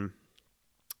driving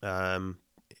um,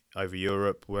 over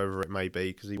Europe, wherever it may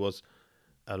be, because he was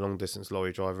a long distance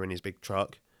lorry driver in his big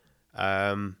truck.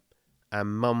 Um,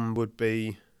 and Mum would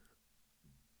be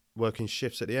working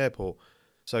shifts at the airport.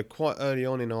 So quite early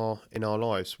on in our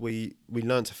lives, we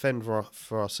learned to fend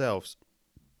for ourselves.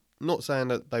 Not saying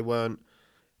that they weren't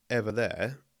ever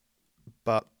there,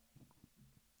 but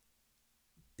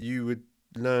you would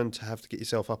learn to have to get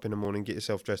yourself up in the morning, get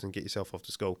yourself dressed, and get yourself off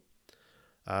to school.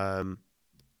 Um,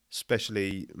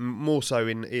 Especially more so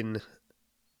in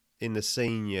the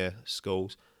senior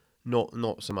schools, not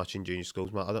so much in junior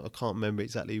schools. I can't remember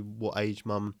exactly what age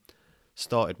Mum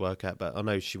started work at, but I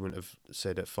know she wouldn't have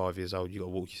said at 5 years old you got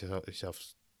to walk yourself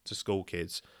to school,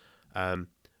 kids.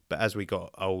 But as we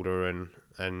got older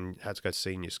and had to go to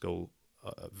senior school,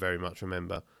 I very much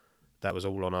remember that was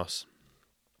all on us.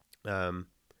 Um,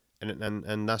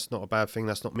 and that's not a bad thing.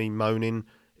 That's not me moaning.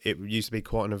 It used to be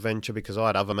quite an adventure because I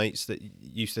had other mates that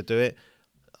used to do it.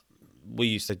 We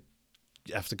used to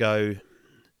have to go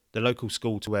the local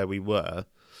school to where we were.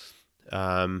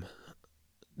 Um,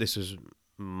 this was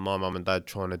my mum and dad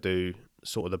trying to do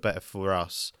sort of the better for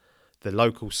us. The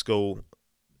local school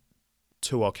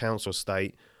to our council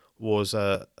estate was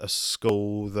a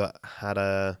school that had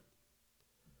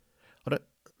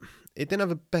it didn't have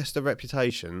the best of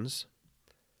reputations.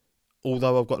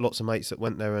 Although I've got lots of mates that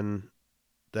went there and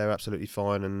they're absolutely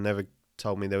fine and never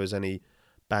told me there was any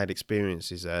bad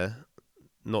experiences there.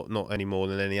 Not any more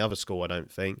than any other school, I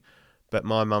don't think. But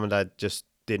my mum and dad just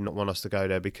did not want us to go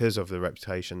there because of the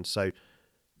reputation. So,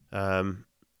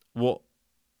 what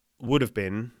would have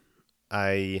been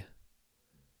a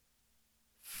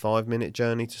 5 minute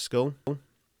journey to school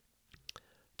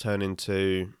turned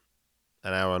into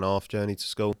an hour and a half journey to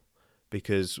school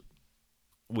because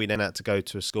we then had to go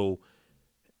to a school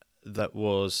that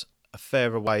was a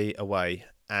fair way away,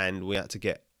 and we had to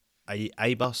get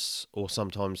a bus or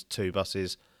sometimes two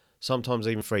buses, sometimes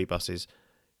even three buses.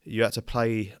 You had to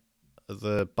play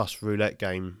the bus roulette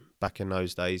game back in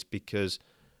those days because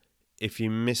if you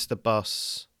missed the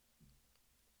bus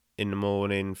in the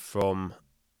morning from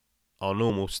our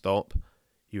normal stop,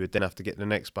 you would then have to get the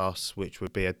next bus, which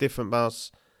would be a different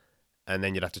bus, and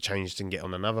then you'd have to change and get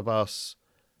on another bus.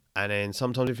 And then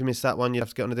sometimes if you miss that one, you'd have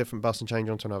to get on a different bus and change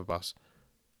onto another bus.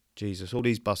 Jesus, all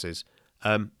these buses.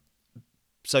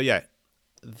 So yeah,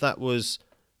 that was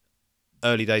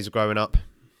early days of growing up.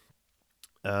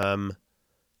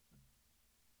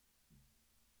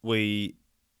 We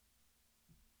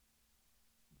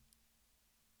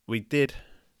did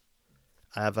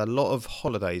have a lot of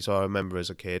holidays, I remember as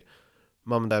a kid.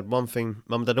 Mum and Dad, one thing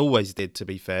Mum and Dad always did, to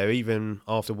be fair, even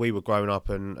after we were growing up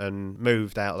and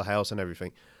moved out of the house and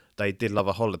everything, they did love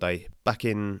a holiday. Back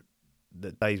in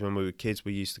the days when we were kids,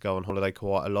 we used to go on holiday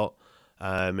quite a lot.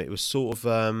 It was sort of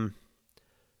my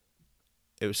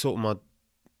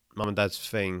mum and dad's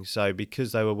thing. So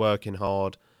because they were working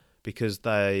hard, because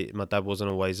my dad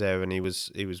wasn't always there and he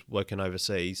was working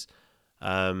overseas,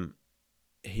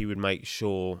 he would make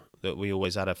sure that we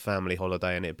always had a family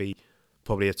holiday, and it'd be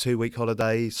probably a 2 week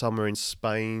holiday somewhere in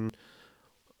Spain,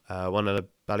 one of the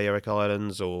Balearic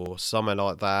Islands or somewhere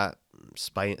like that.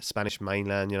 Spanish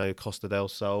mainland, Costa del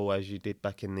Sol, as you did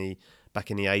back in the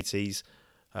 80s.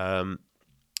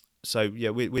 So yeah,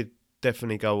 we'd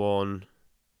definitely go on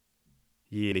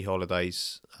yearly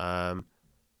holidays.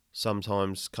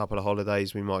 Sometimes a couple of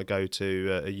holidays we might go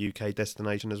to a UK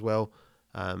destination as well.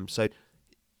 So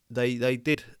they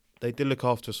did look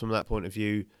after us from that point of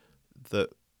view. That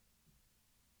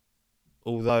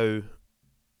although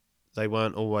they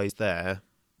weren't always there,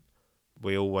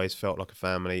 we always felt like a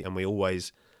family, and we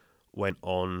always went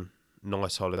on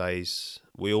nice holidays.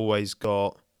 We always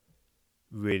got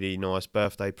really nice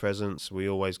birthday presents. We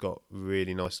always got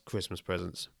really nice Christmas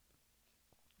presents.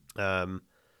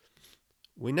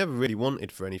 We never really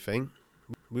wanted for anything.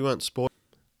 We weren't spoiled,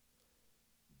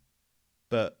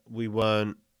 but we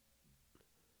weren't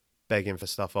begging for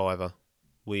stuff either.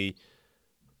 We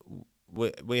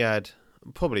had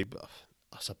probably,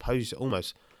 I suppose,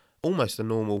 almost a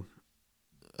normal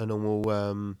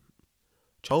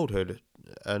childhood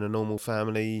and a normal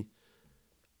family,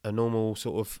 a normal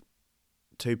sort of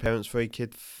 2 parents, 3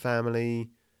 kid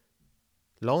family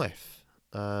life,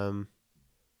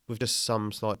 with just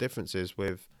some slight differences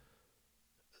with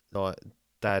like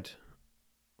dad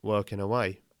working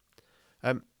away.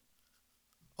 Um,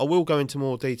 I will go into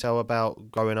more detail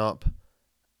about growing up,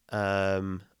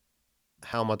 um,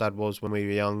 how my dad was when we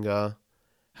were younger,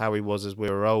 how he was as we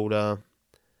were older,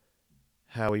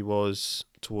 how he was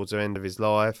towards the end of his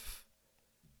life,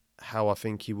 how I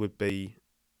think he would be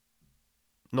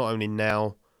not only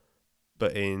now,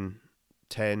 but in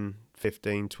 10,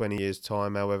 15, 20 years'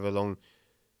 time, however long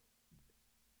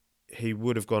he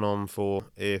would have gone on for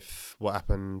if what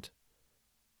happened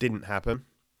didn't happen.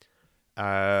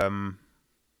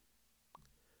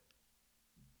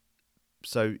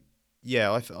 So,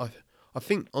 yeah, I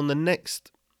think on the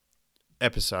next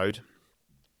episode,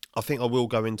 I think I will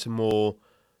go into more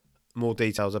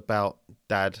details about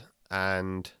Dad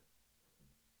and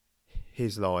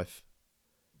his life,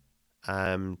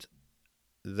 and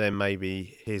then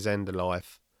maybe his end of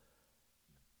life,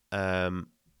 and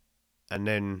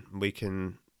then we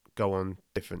can go on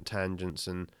different tangents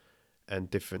and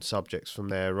different subjects from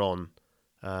there on.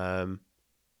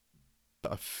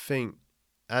 But I think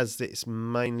as it's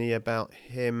mainly about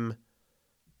him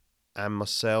and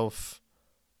myself,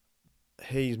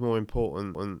 he's more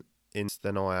important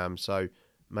than I am. So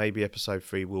maybe episode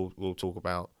 3 we'll talk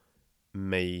about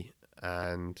me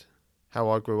and how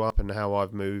I grew up and how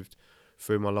I've moved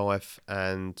through my life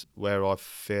and where I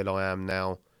feel I am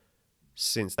now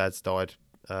since Dad's died,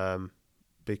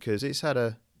 because it's had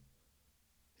a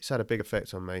big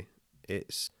effect on me.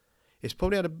 It's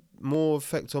probably had a more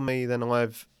effect on me than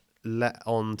I've let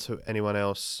on to anyone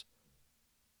else,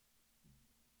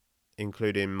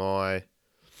 including my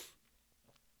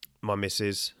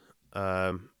missus,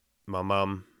 my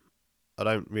mum. I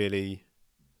don't really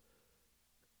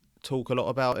talk a lot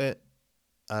about it,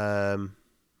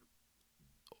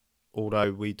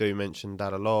 although we do mention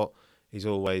Dad a lot. He's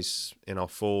always in our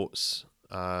thoughts.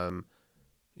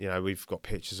 We've got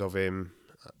pictures of him,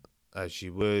 as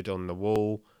you would, on the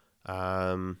wall.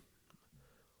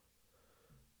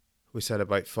 We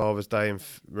celebrate Father's Day and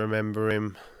remember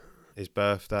him, his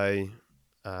birthday,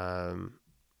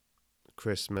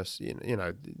 Christmas.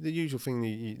 The usual thing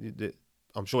that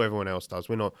I'm sure everyone else does.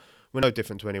 We're no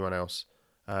different to anyone else.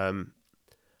 But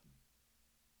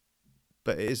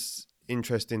it is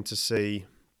interesting to see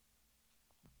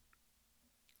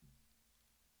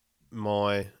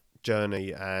my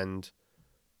journey and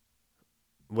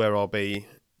where I'll be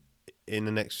in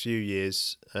the next few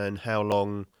years and how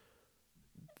long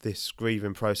this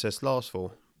grieving process lasts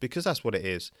for, because that's what it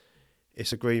is.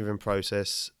 It's a grieving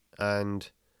process,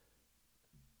 and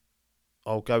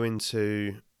I'll go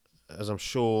into, as I'm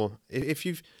sure, if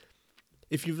you've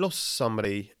lost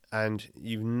somebody and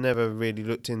you've never really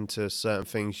looked into certain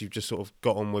things, you've just sort of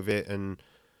got on with it and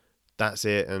that's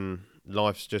it, and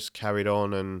life's just carried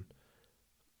on and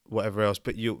whatever else.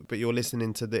 But you're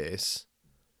listening to this.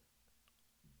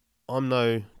 I'm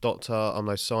no doctor, I'm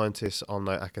no scientist, I'm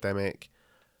no academic,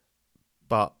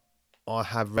 but I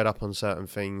have read up on certain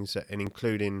things, and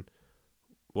including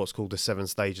what's called the 7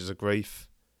 stages of grief.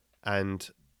 And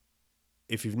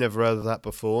if you've never heard of that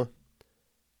before,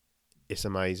 it's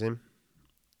amazing.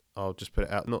 I'll just put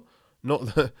it out.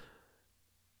 Not the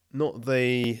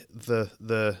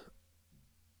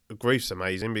grief's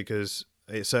amazing, because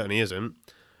it certainly isn't.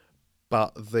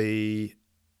 But the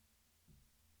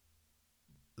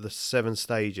 7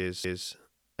 stages is,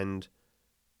 and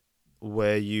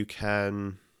where you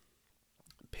can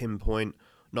pinpoint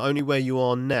not only where you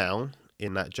are now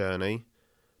in that journey,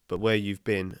 but where you've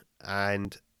been.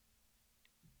 And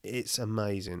it's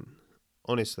amazing.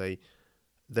 Honestly,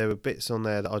 there were bits on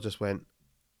there that I just went,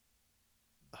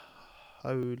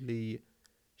 holy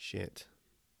shit.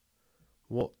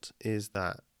 What is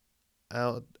that?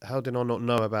 How did I not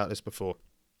know about this before?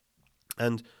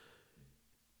 And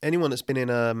anyone that's been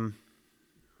in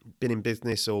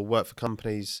business or worked for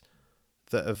companies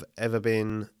that have ever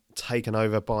been taken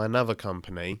over by another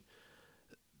company,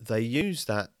 they use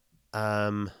that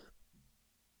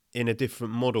in a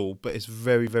different model, but it's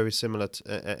very, very similar to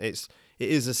it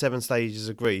is the 7 stages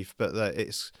of grief, but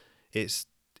it's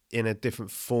in a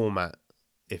different format,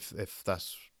 if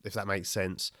that makes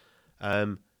sense,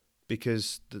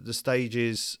 because the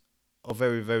stages are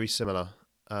very, very similar,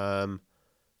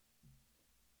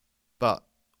 but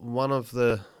one of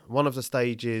the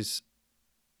stages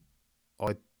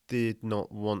I did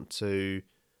not want to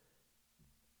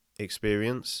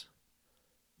experience.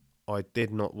 I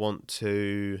did not want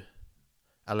to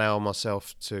allow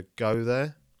myself to go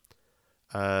there.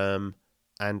 And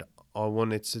I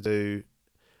wanted to do.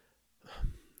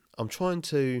 I'm trying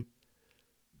to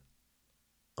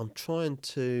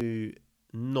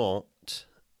not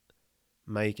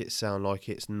make it sound like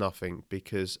it's nothing,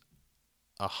 because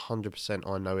 100%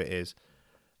 I know it is.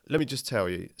 Let me just tell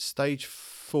you, stage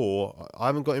 4, I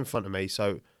haven't got it in front of me,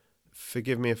 so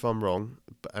forgive me if I'm wrong,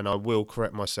 and I will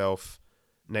correct myself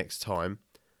next time.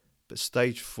 But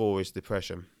stage 4 is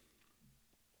depression.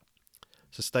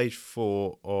 So stage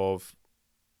 4 of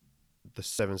the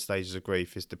 7 stages of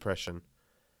grief is depression.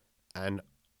 And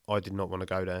I did not want to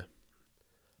go there.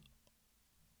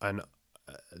 And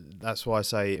that's why I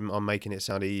say I'm making it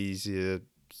sound easier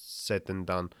said than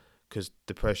done, because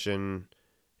depression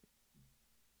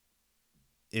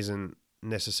isn't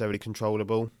necessarily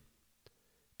controllable,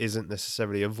 isn't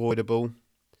necessarily avoidable,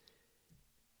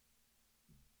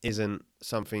 isn't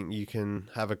something you can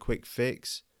have a quick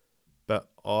fix. But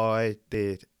I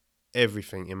did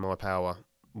everything in my power.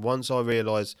 Once I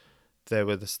realised there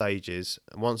were the stages,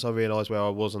 once I realised where I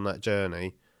was on that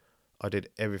journey, I did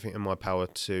everything in my power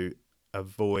to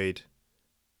avoid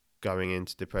going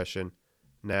into depression.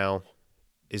 Now,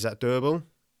 is that doable?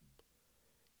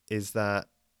 Is that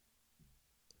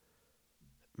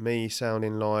me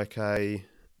sounding like a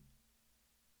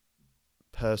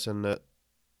person that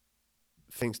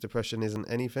thinks depression isn't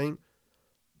anything?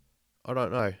 I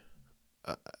don't know.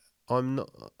 I'm not.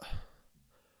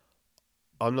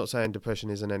 I'm not saying depression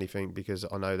isn't anything, because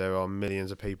I know there are millions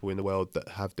of people in the world that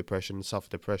have depression, suffer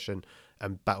depression,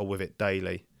 and battle with it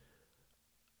daily.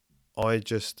 I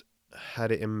just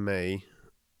had it in me,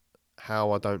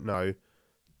 how I don't know,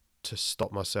 to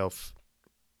stop myself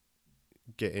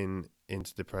getting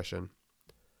into depression.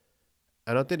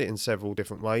 And I did it in several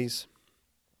different ways.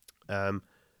 And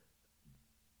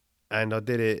I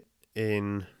did it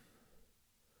in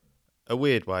a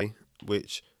weird way,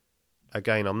 which,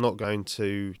 again, I'm not going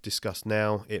to discuss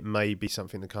now. It may be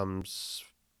something that comes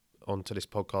onto this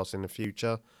podcast in the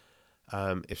future.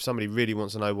 If somebody really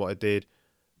wants to know what I did,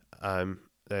 then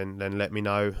let me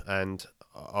know, and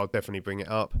I'll definitely bring it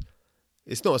up.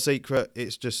 It's not a secret.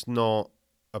 It's just not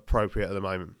appropriate at the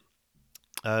moment.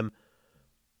 But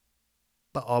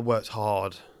I worked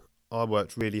hard. I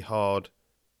worked really hard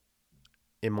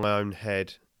in my own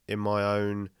head, in my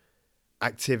own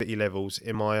activity levels,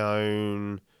 in my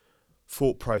own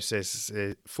thought processes,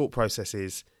 in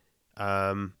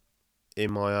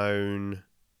my own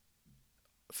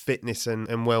fitness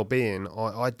and well-being.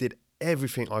 I did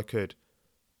everything I could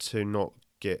to not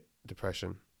get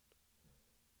depression.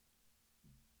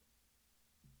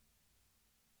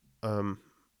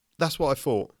 That's what I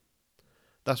thought.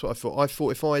 I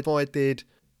thought if I did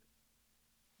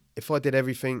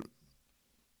everything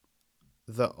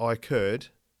that I could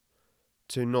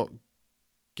to not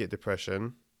get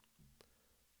depression,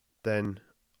 then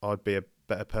I'd be a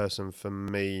better person for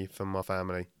me, for my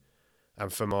family,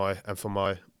 and for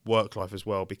my work life as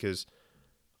well, because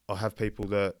I have people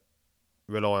that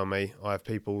rely on me. I have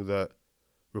people that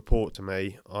report to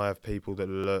me. I have people that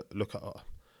look at.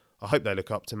 I hope they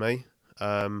look up to me.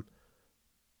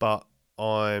 But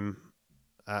I'm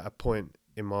at a point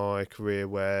in my career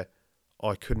where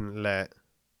I couldn't let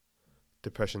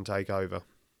depression take over.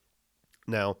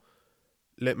 Now,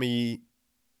 let me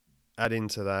add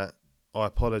into that. I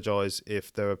apologise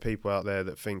if there are people out there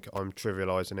that think I'm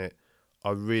trivialising it. I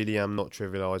really am not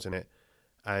trivialising it.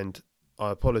 And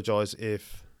I apologise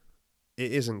if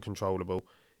it isn't controllable.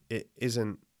 It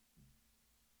isn't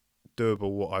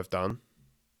doable what I've done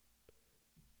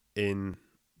in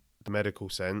the medical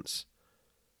sense.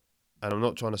 And I'm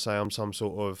not trying to say I'm some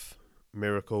sort of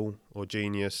miracle or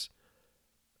genius.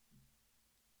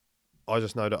 I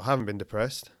just know that I haven't been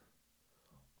depressed.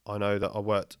 I know that I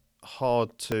worked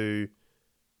hard to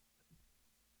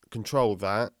control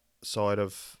that side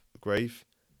of grief,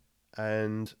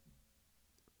 and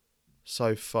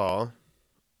so far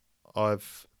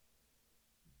I've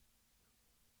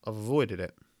avoided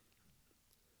it.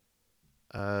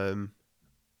 And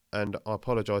I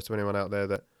apologise to anyone out there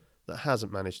that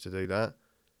hasn't managed to do that,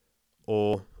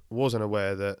 or wasn't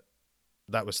aware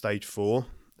that was stage 4,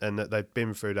 and that they'd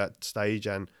been through that stage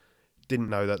and didn't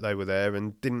know that they were there,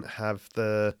 and didn't have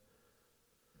the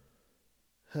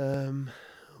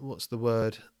what's the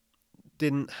word?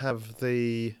 Didn't have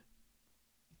the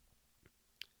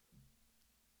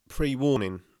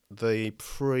pre-warning, the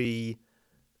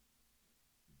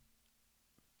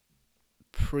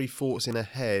pre-thoughts in their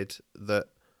head that,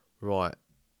 right,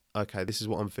 okay, this is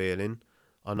what I'm feeling.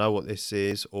 I know what this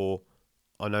is, or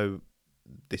I know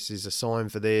this is a sign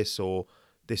for this, or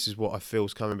this is what I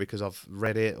feel's coming because I've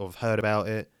read it or I've heard about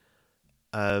it.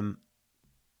 So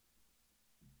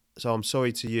I'm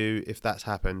sorry to you if that's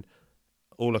happened.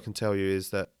 All I can tell you is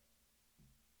that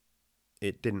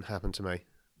it didn't happen to me.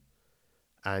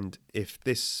 And if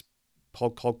this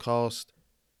podcast,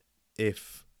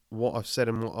 if what I've said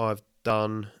and what I've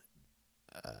done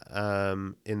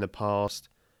in the past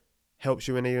helps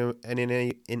you in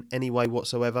any way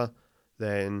whatsoever,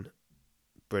 then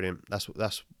brilliant. That's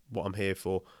what I'm here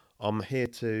for. I'm here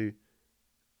to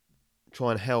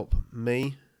try and help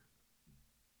me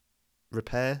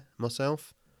repair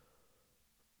myself,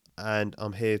 and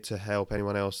I'm here to help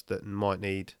anyone else that might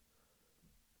need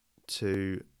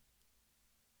to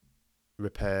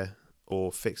repair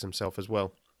or fix themselves as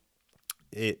well.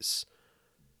 It's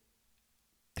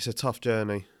a tough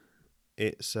journey.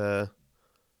 It's a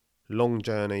long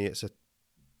journey. It's a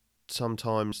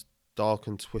sometimes dark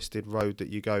and twisted road that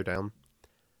you go down.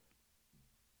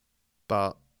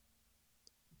 But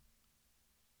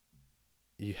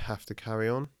you have to carry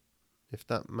on, if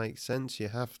that makes sense. You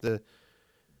have to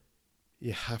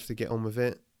get on with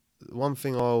it. One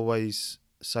thing I always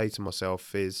say to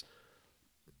myself is,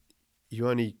 you're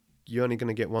only going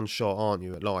to get one shot, aren't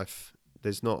you, at life?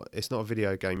 It's not a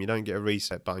video game. You don't get a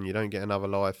reset button. You don't get another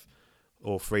life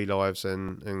or 3 lives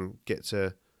and get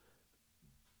to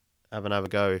have another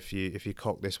go if you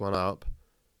cock this one up.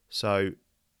 So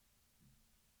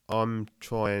I'm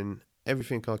trying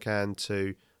everything I can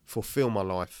to fulfill my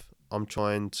life. I'm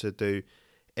trying to do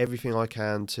everything I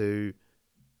can to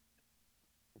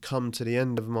come to the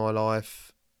end of my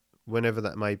life, whenever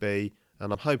that may be,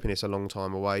 and I'm hoping it's a long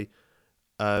time away.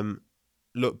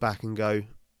 Look back and go,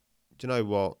 do you know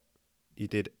what? You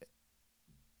did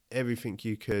everything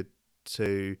you could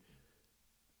to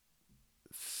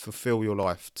fulfill your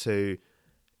life, to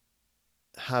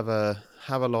have a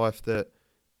life that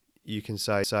you can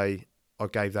say I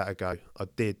gave that a go. I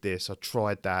did this. I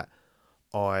tried that.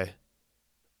 I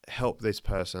helped this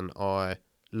person. I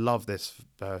love this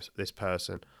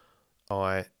person.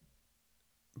 I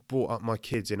brought up my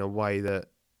kids in a way that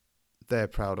they're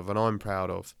proud of and I'm proud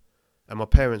of, and my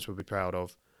parents would be proud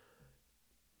of.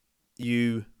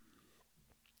 You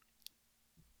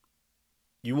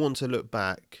want to look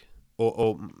back,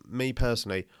 or me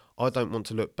personally, I don't want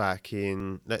to look back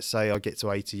in, let's say I get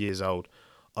to 80 years old.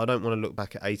 I don't want to look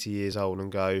back at 80 years old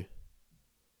and go,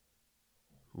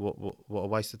 what a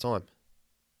waste of time.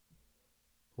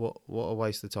 What a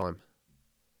waste of time.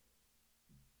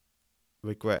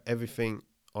 Regret everything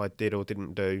I did or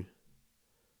didn't do,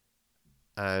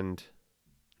 and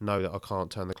know that I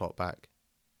can't turn the clock back.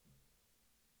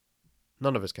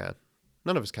 None of us can.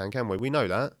 None of us can we? We know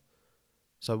that.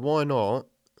 So why not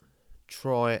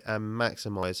try and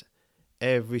maximise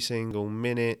every single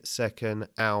minute, second,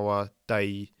 hour,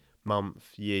 day,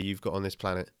 month, year you've got on this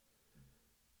planet?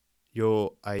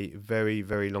 You're a very,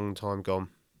 very long time gone.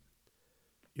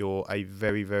 You're a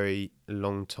very, very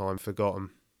long time forgotten.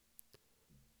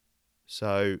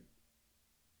 So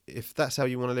if that's how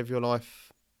you want to live your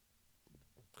life,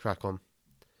 crack on.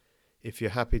 If you're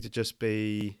happy to just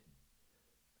be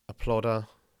a plodder,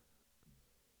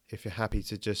 if you're happy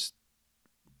to just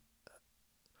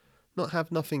not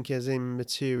have nothing as in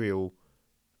material,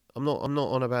 I'm not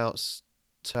on about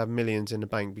to have millions in the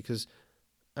bank, because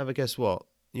guess what?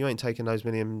 You ain't taking those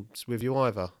millions with you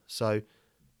either. So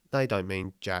they don't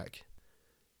mean jack.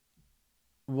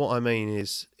 What I mean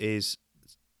is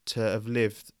to have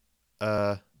lived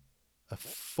a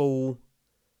full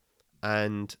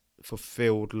and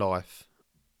fulfilled life.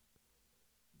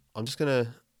 I'm just going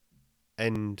to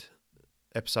end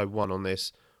episode 1 on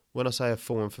this. When I say a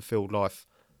full and fulfilled life,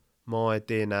 my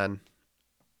dear Nan,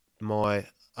 my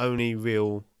only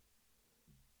real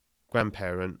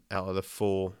grandparent out of the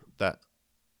 4 that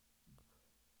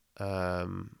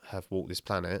have walked this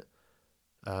planet.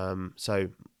 So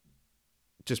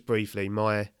just briefly,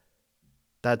 my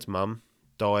dad's mum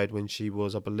died when she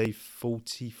was, I believe,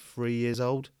 43 years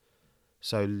old.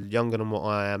 So younger than what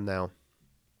I am now.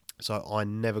 So I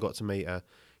never got to meet her.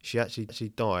 She actually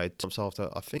died 2 months after.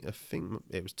 I think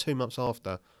it was 2 months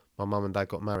after my mum and dad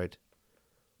got married.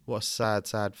 What a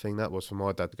sad thing that was for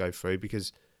my dad to go through,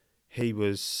 because he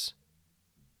was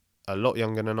a lot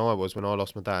younger than I was when I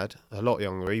lost my dad. A lot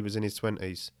younger. He was in his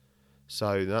 20s.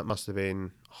 So that must have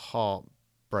been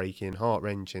heartbreaking,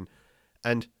 heart-wrenching,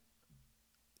 and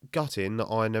gutting that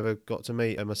I never got to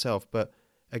meet her myself. But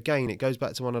again, it goes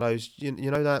back to one of those, you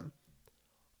know, that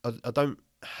I don't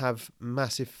have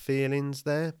massive feelings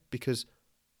there because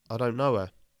I don't know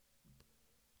her.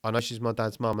 I know she's my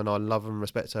dad's mum and I love and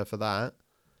respect her for that,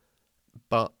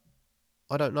 but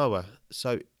I don't know her.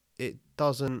 So it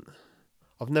doesn't,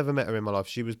 I've never met her in my life.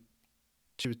 She was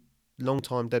long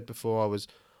time dead before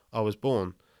I was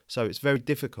born. So it's very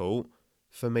difficult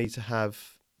for me to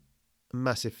have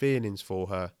massive feelings for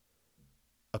her,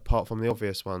 apart from the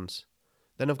obvious ones.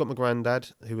 Then I've got my granddad,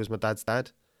 who was my dad's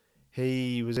dad.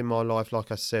 He was in my life,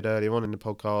 like I said earlier on in the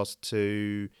podcast,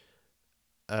 to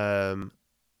um,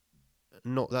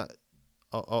 not that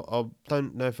I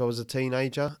don't know if I was a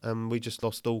teenager and we just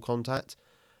lost all contact.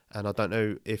 And I don't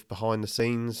know if behind the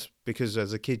scenes, because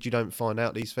as a kid you don't find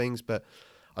out these things, but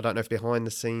I don't know if behind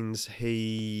the scenes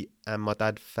he and my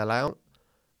dad fell out,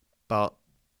 but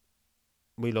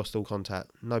we lost all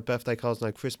contact. No birthday cards,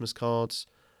 no Christmas cards,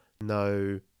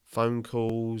 no phone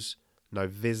calls, no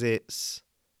visits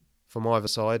from either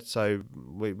side. So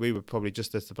we were probably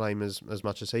just as to blame as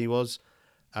much as he was.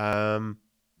 Yeah,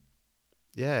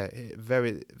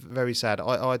 very, very sad.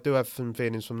 I do have some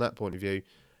feelings from that point of view.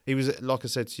 He was, like I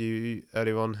said to you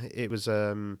earlier on, it was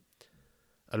a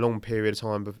long period of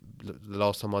time, the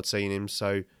last time I'd seen him.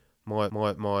 So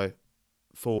my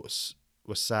thoughts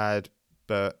were sad,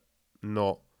 but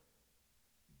not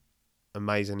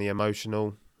amazingly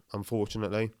emotional,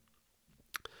 unfortunately.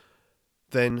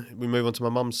 Then we move on to my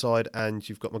mum's side, and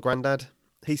you've got my granddad.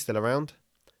 He's still around.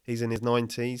 He's in his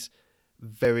 90s.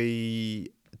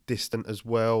 Very distant as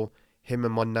well. Him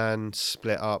and my nan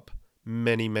split up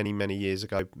many, many, many years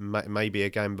ago, maybe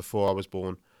again before I was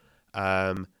born.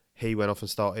 He went off and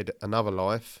started another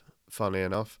life, funnily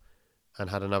enough,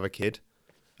 and had another kid.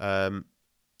 And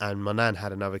my nan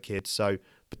had another kid. So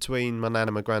between my nan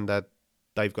and my granddad,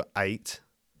 they've got 8.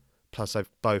 Plus they've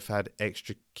both had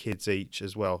extra kids each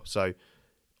as well. So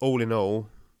all in all,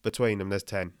 between them, there's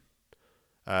 10.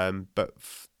 But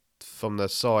from the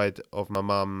side of my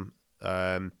mum,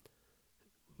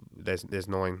 there's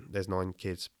 9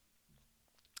 kids,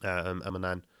 and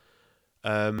my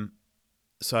nan.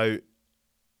 So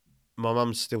my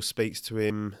mum still speaks to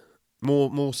him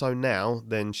more so now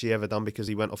than she ever done, because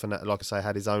he went off and, like I say,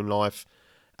 had his own life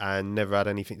and never had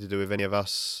anything to do with any of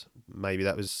us. Maybe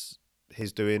that was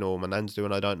his doing or my nan's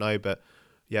doing, I don't know. But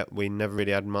yeah, we never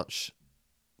really had much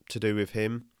to do with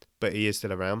him, but he is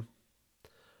still around.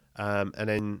 And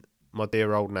then my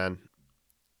dear old nan,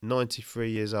 93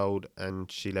 years old,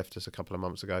 and she left us a couple of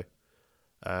months ago.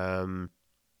 That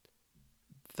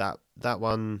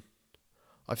one,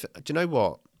 do you know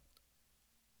what?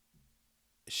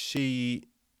 She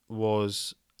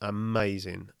was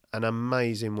amazing, an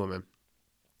amazing woman.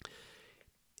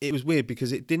 It was weird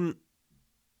because it didn't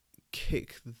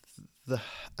kick the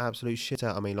absolute shit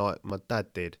out of me like my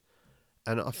dad did.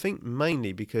 And I think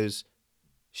mainly because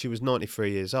she was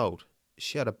 93 years old.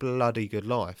 She had a bloody good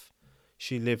life.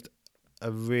 She lived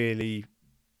a really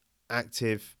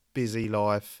active, busy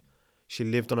life. She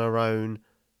lived on her own.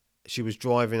 She was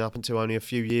driving up until only a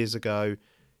few years ago.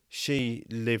 She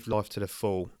lived life to the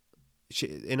full.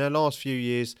 In her last few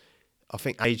years, I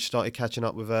think age started catching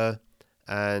up with her,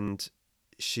 and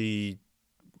she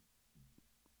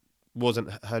wasn't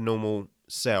her normal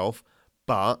self.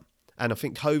 And I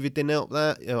think COVID didn't help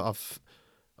that.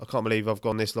 I can't believe I've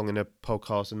gone this long in a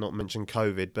podcast and not mentioned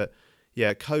COVID. But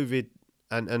yeah, COVID,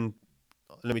 and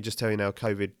let me just tell you now,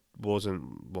 COVID wasn't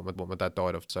what my dad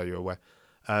died of, so you're aware.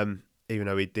 Even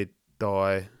though he did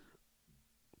die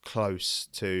close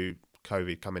to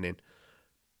COVID coming in,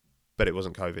 but it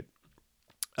wasn't COVID.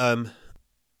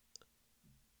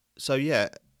 So yeah,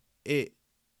 it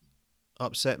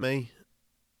upset me,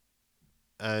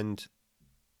 and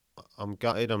I'm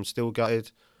gutted. I'm still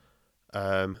gutted.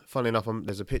 Funnily enough,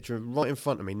 there's a picture right in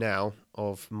front of me now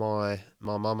of my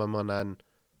mum and my nan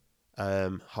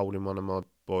holding one of my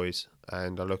boys,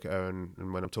 and I look at her,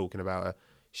 and when I'm talking about her,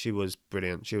 she was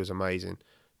brilliant. She was amazing.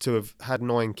 To have had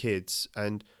 9 kids,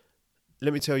 and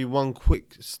let me tell you one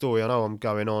quick story. I know I'm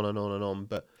going on and on and on,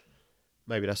 but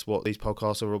maybe that's what these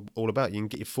podcasts are all about. You can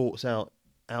get your thoughts out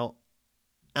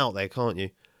there, can't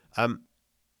you?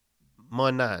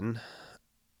 My nan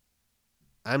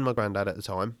and my granddad at the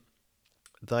time,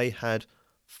 they had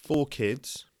 4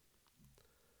 kids.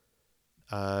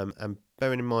 And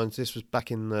bearing in mind this was back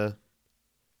in the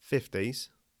 50s,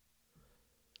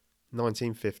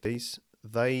 1950s,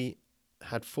 they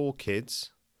had 4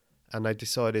 kids, and they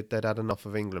decided they'd had enough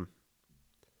of England.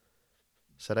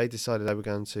 So they decided they were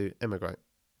going to emigrate.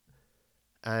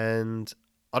 And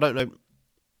I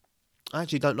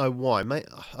actually don't know why, mate.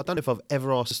 I don't know if I've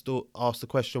ever asked the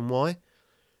question why.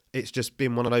 It's just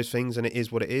been one of those things, and it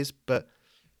is what it is. But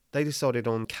they decided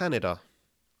on Canada.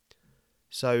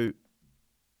 So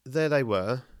there they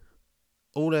were,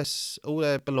 all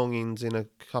their belongings in a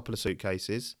couple of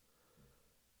suitcases,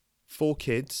 4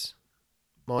 kids,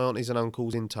 my aunties and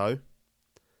uncles in tow,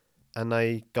 and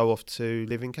they go off to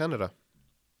live in Canada.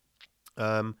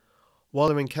 While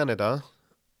they're in Canada,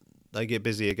 they get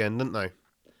busy again, don't they?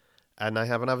 And they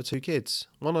have another 2 kids.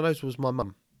 One of those was my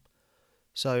mum.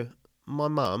 So my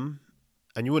mum,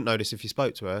 and you wouldn't know this if you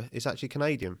spoke to her, is actually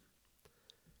Canadian.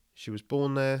 She was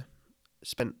born there,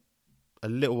 spent a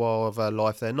little while of her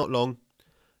life there, not long,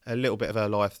 a little bit of her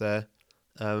life there.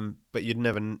 But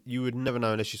you would never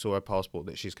know unless you saw her passport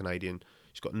that she's Canadian.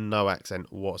 She's got no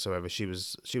accent whatsoever. She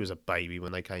was a baby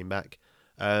when they came back,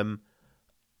 and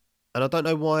I don't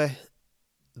know why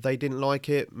they didn't like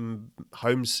it.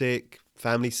 Homesick,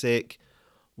 family sick,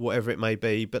 whatever it may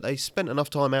be. But they spent enough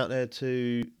time out there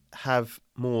to have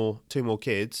 2 more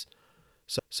kids.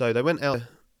 So they went out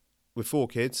with 4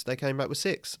 kids. They came back with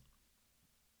 6,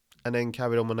 and then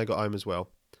carried on when they got home as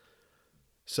well.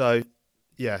 So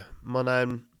yeah, my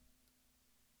nan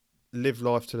lived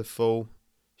life to the full.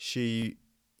 She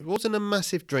wasn't a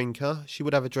massive drinker. She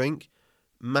would have a drink.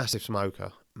 Massive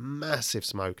smoker.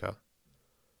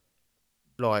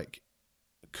 Like,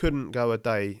 couldn't go a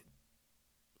day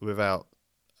without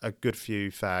a good few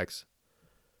fags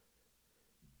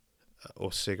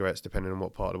or cigarettes, depending on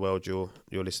what part of the world you're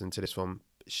listening to this from.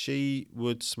 She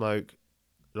would smoke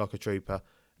like a trooper,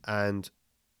 and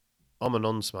I'm a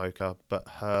non-smoker, but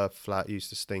her flat used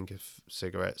to stink of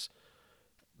cigarettes.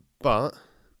 But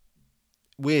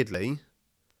weirdly,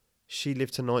 she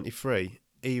lived to 93,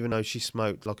 even though she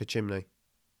smoked like a chimney.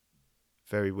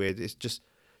 Very weird. It's just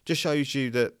shows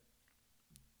you that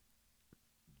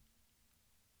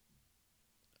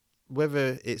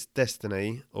whether it's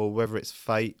destiny or whether it's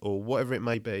fate or whatever it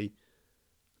may be,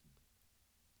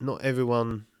 not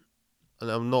everyone, and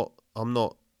I'm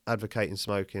not advocating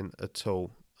smoking at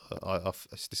all.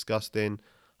 It's disgusting.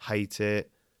 Hate it.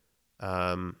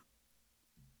 My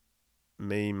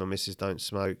missus don't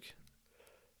smoke.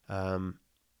 I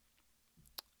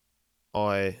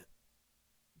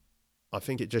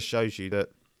think it just shows you that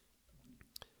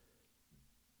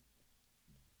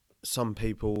some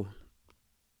people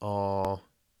are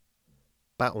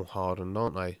battle hardened,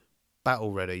 aren't they?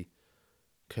 Battle ready.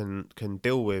 Can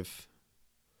deal with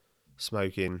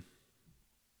smoking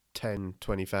 10,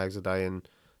 20 fags a day and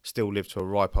still live to a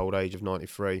ripe old age of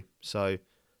 93. So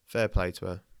fair play to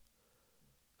her.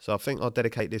 So I think I'll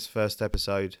dedicate this first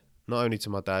episode not only to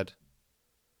my dad,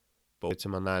 but also to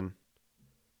my nan.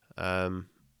 And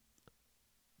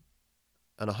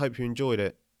I hope you enjoyed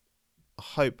it. I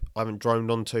hope I haven't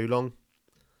droned on too long.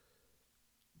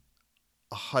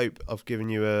 I hope I've given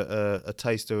you a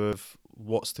taster of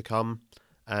what's to come,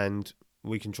 and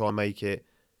we can try and make it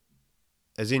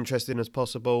as interesting as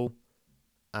possible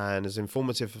and as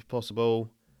informative as possible,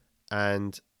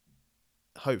 and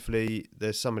hopefully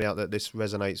there's somebody out there that this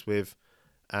resonates with,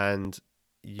 and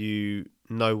you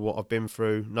know what I've been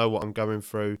through, know what I'm going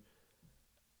through,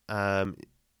 or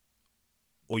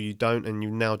you don't, and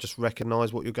you now just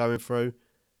recognise what you're going through.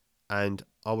 And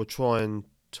I will try and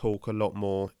talk a lot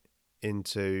more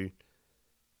into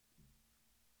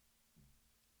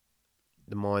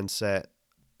the mindset,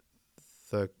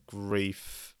 the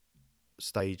grief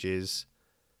stages,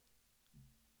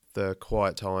 the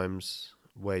quiet times,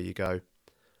 where you go.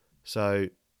 So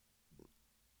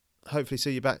hopefully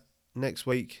see you back next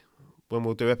week when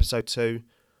we'll do episode 2,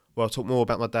 where I'll talk more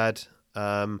about my dad,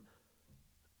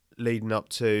 leading up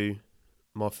to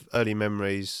my early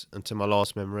memories and to my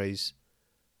last memories,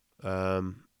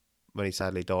 when he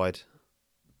sadly died.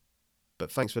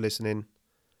 But thanks for listening.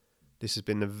 This has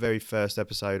been the very first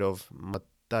episode of My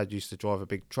Dad Used to Drive a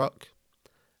Big Truck,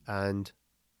 and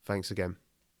thanks again.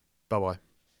 Bye bye.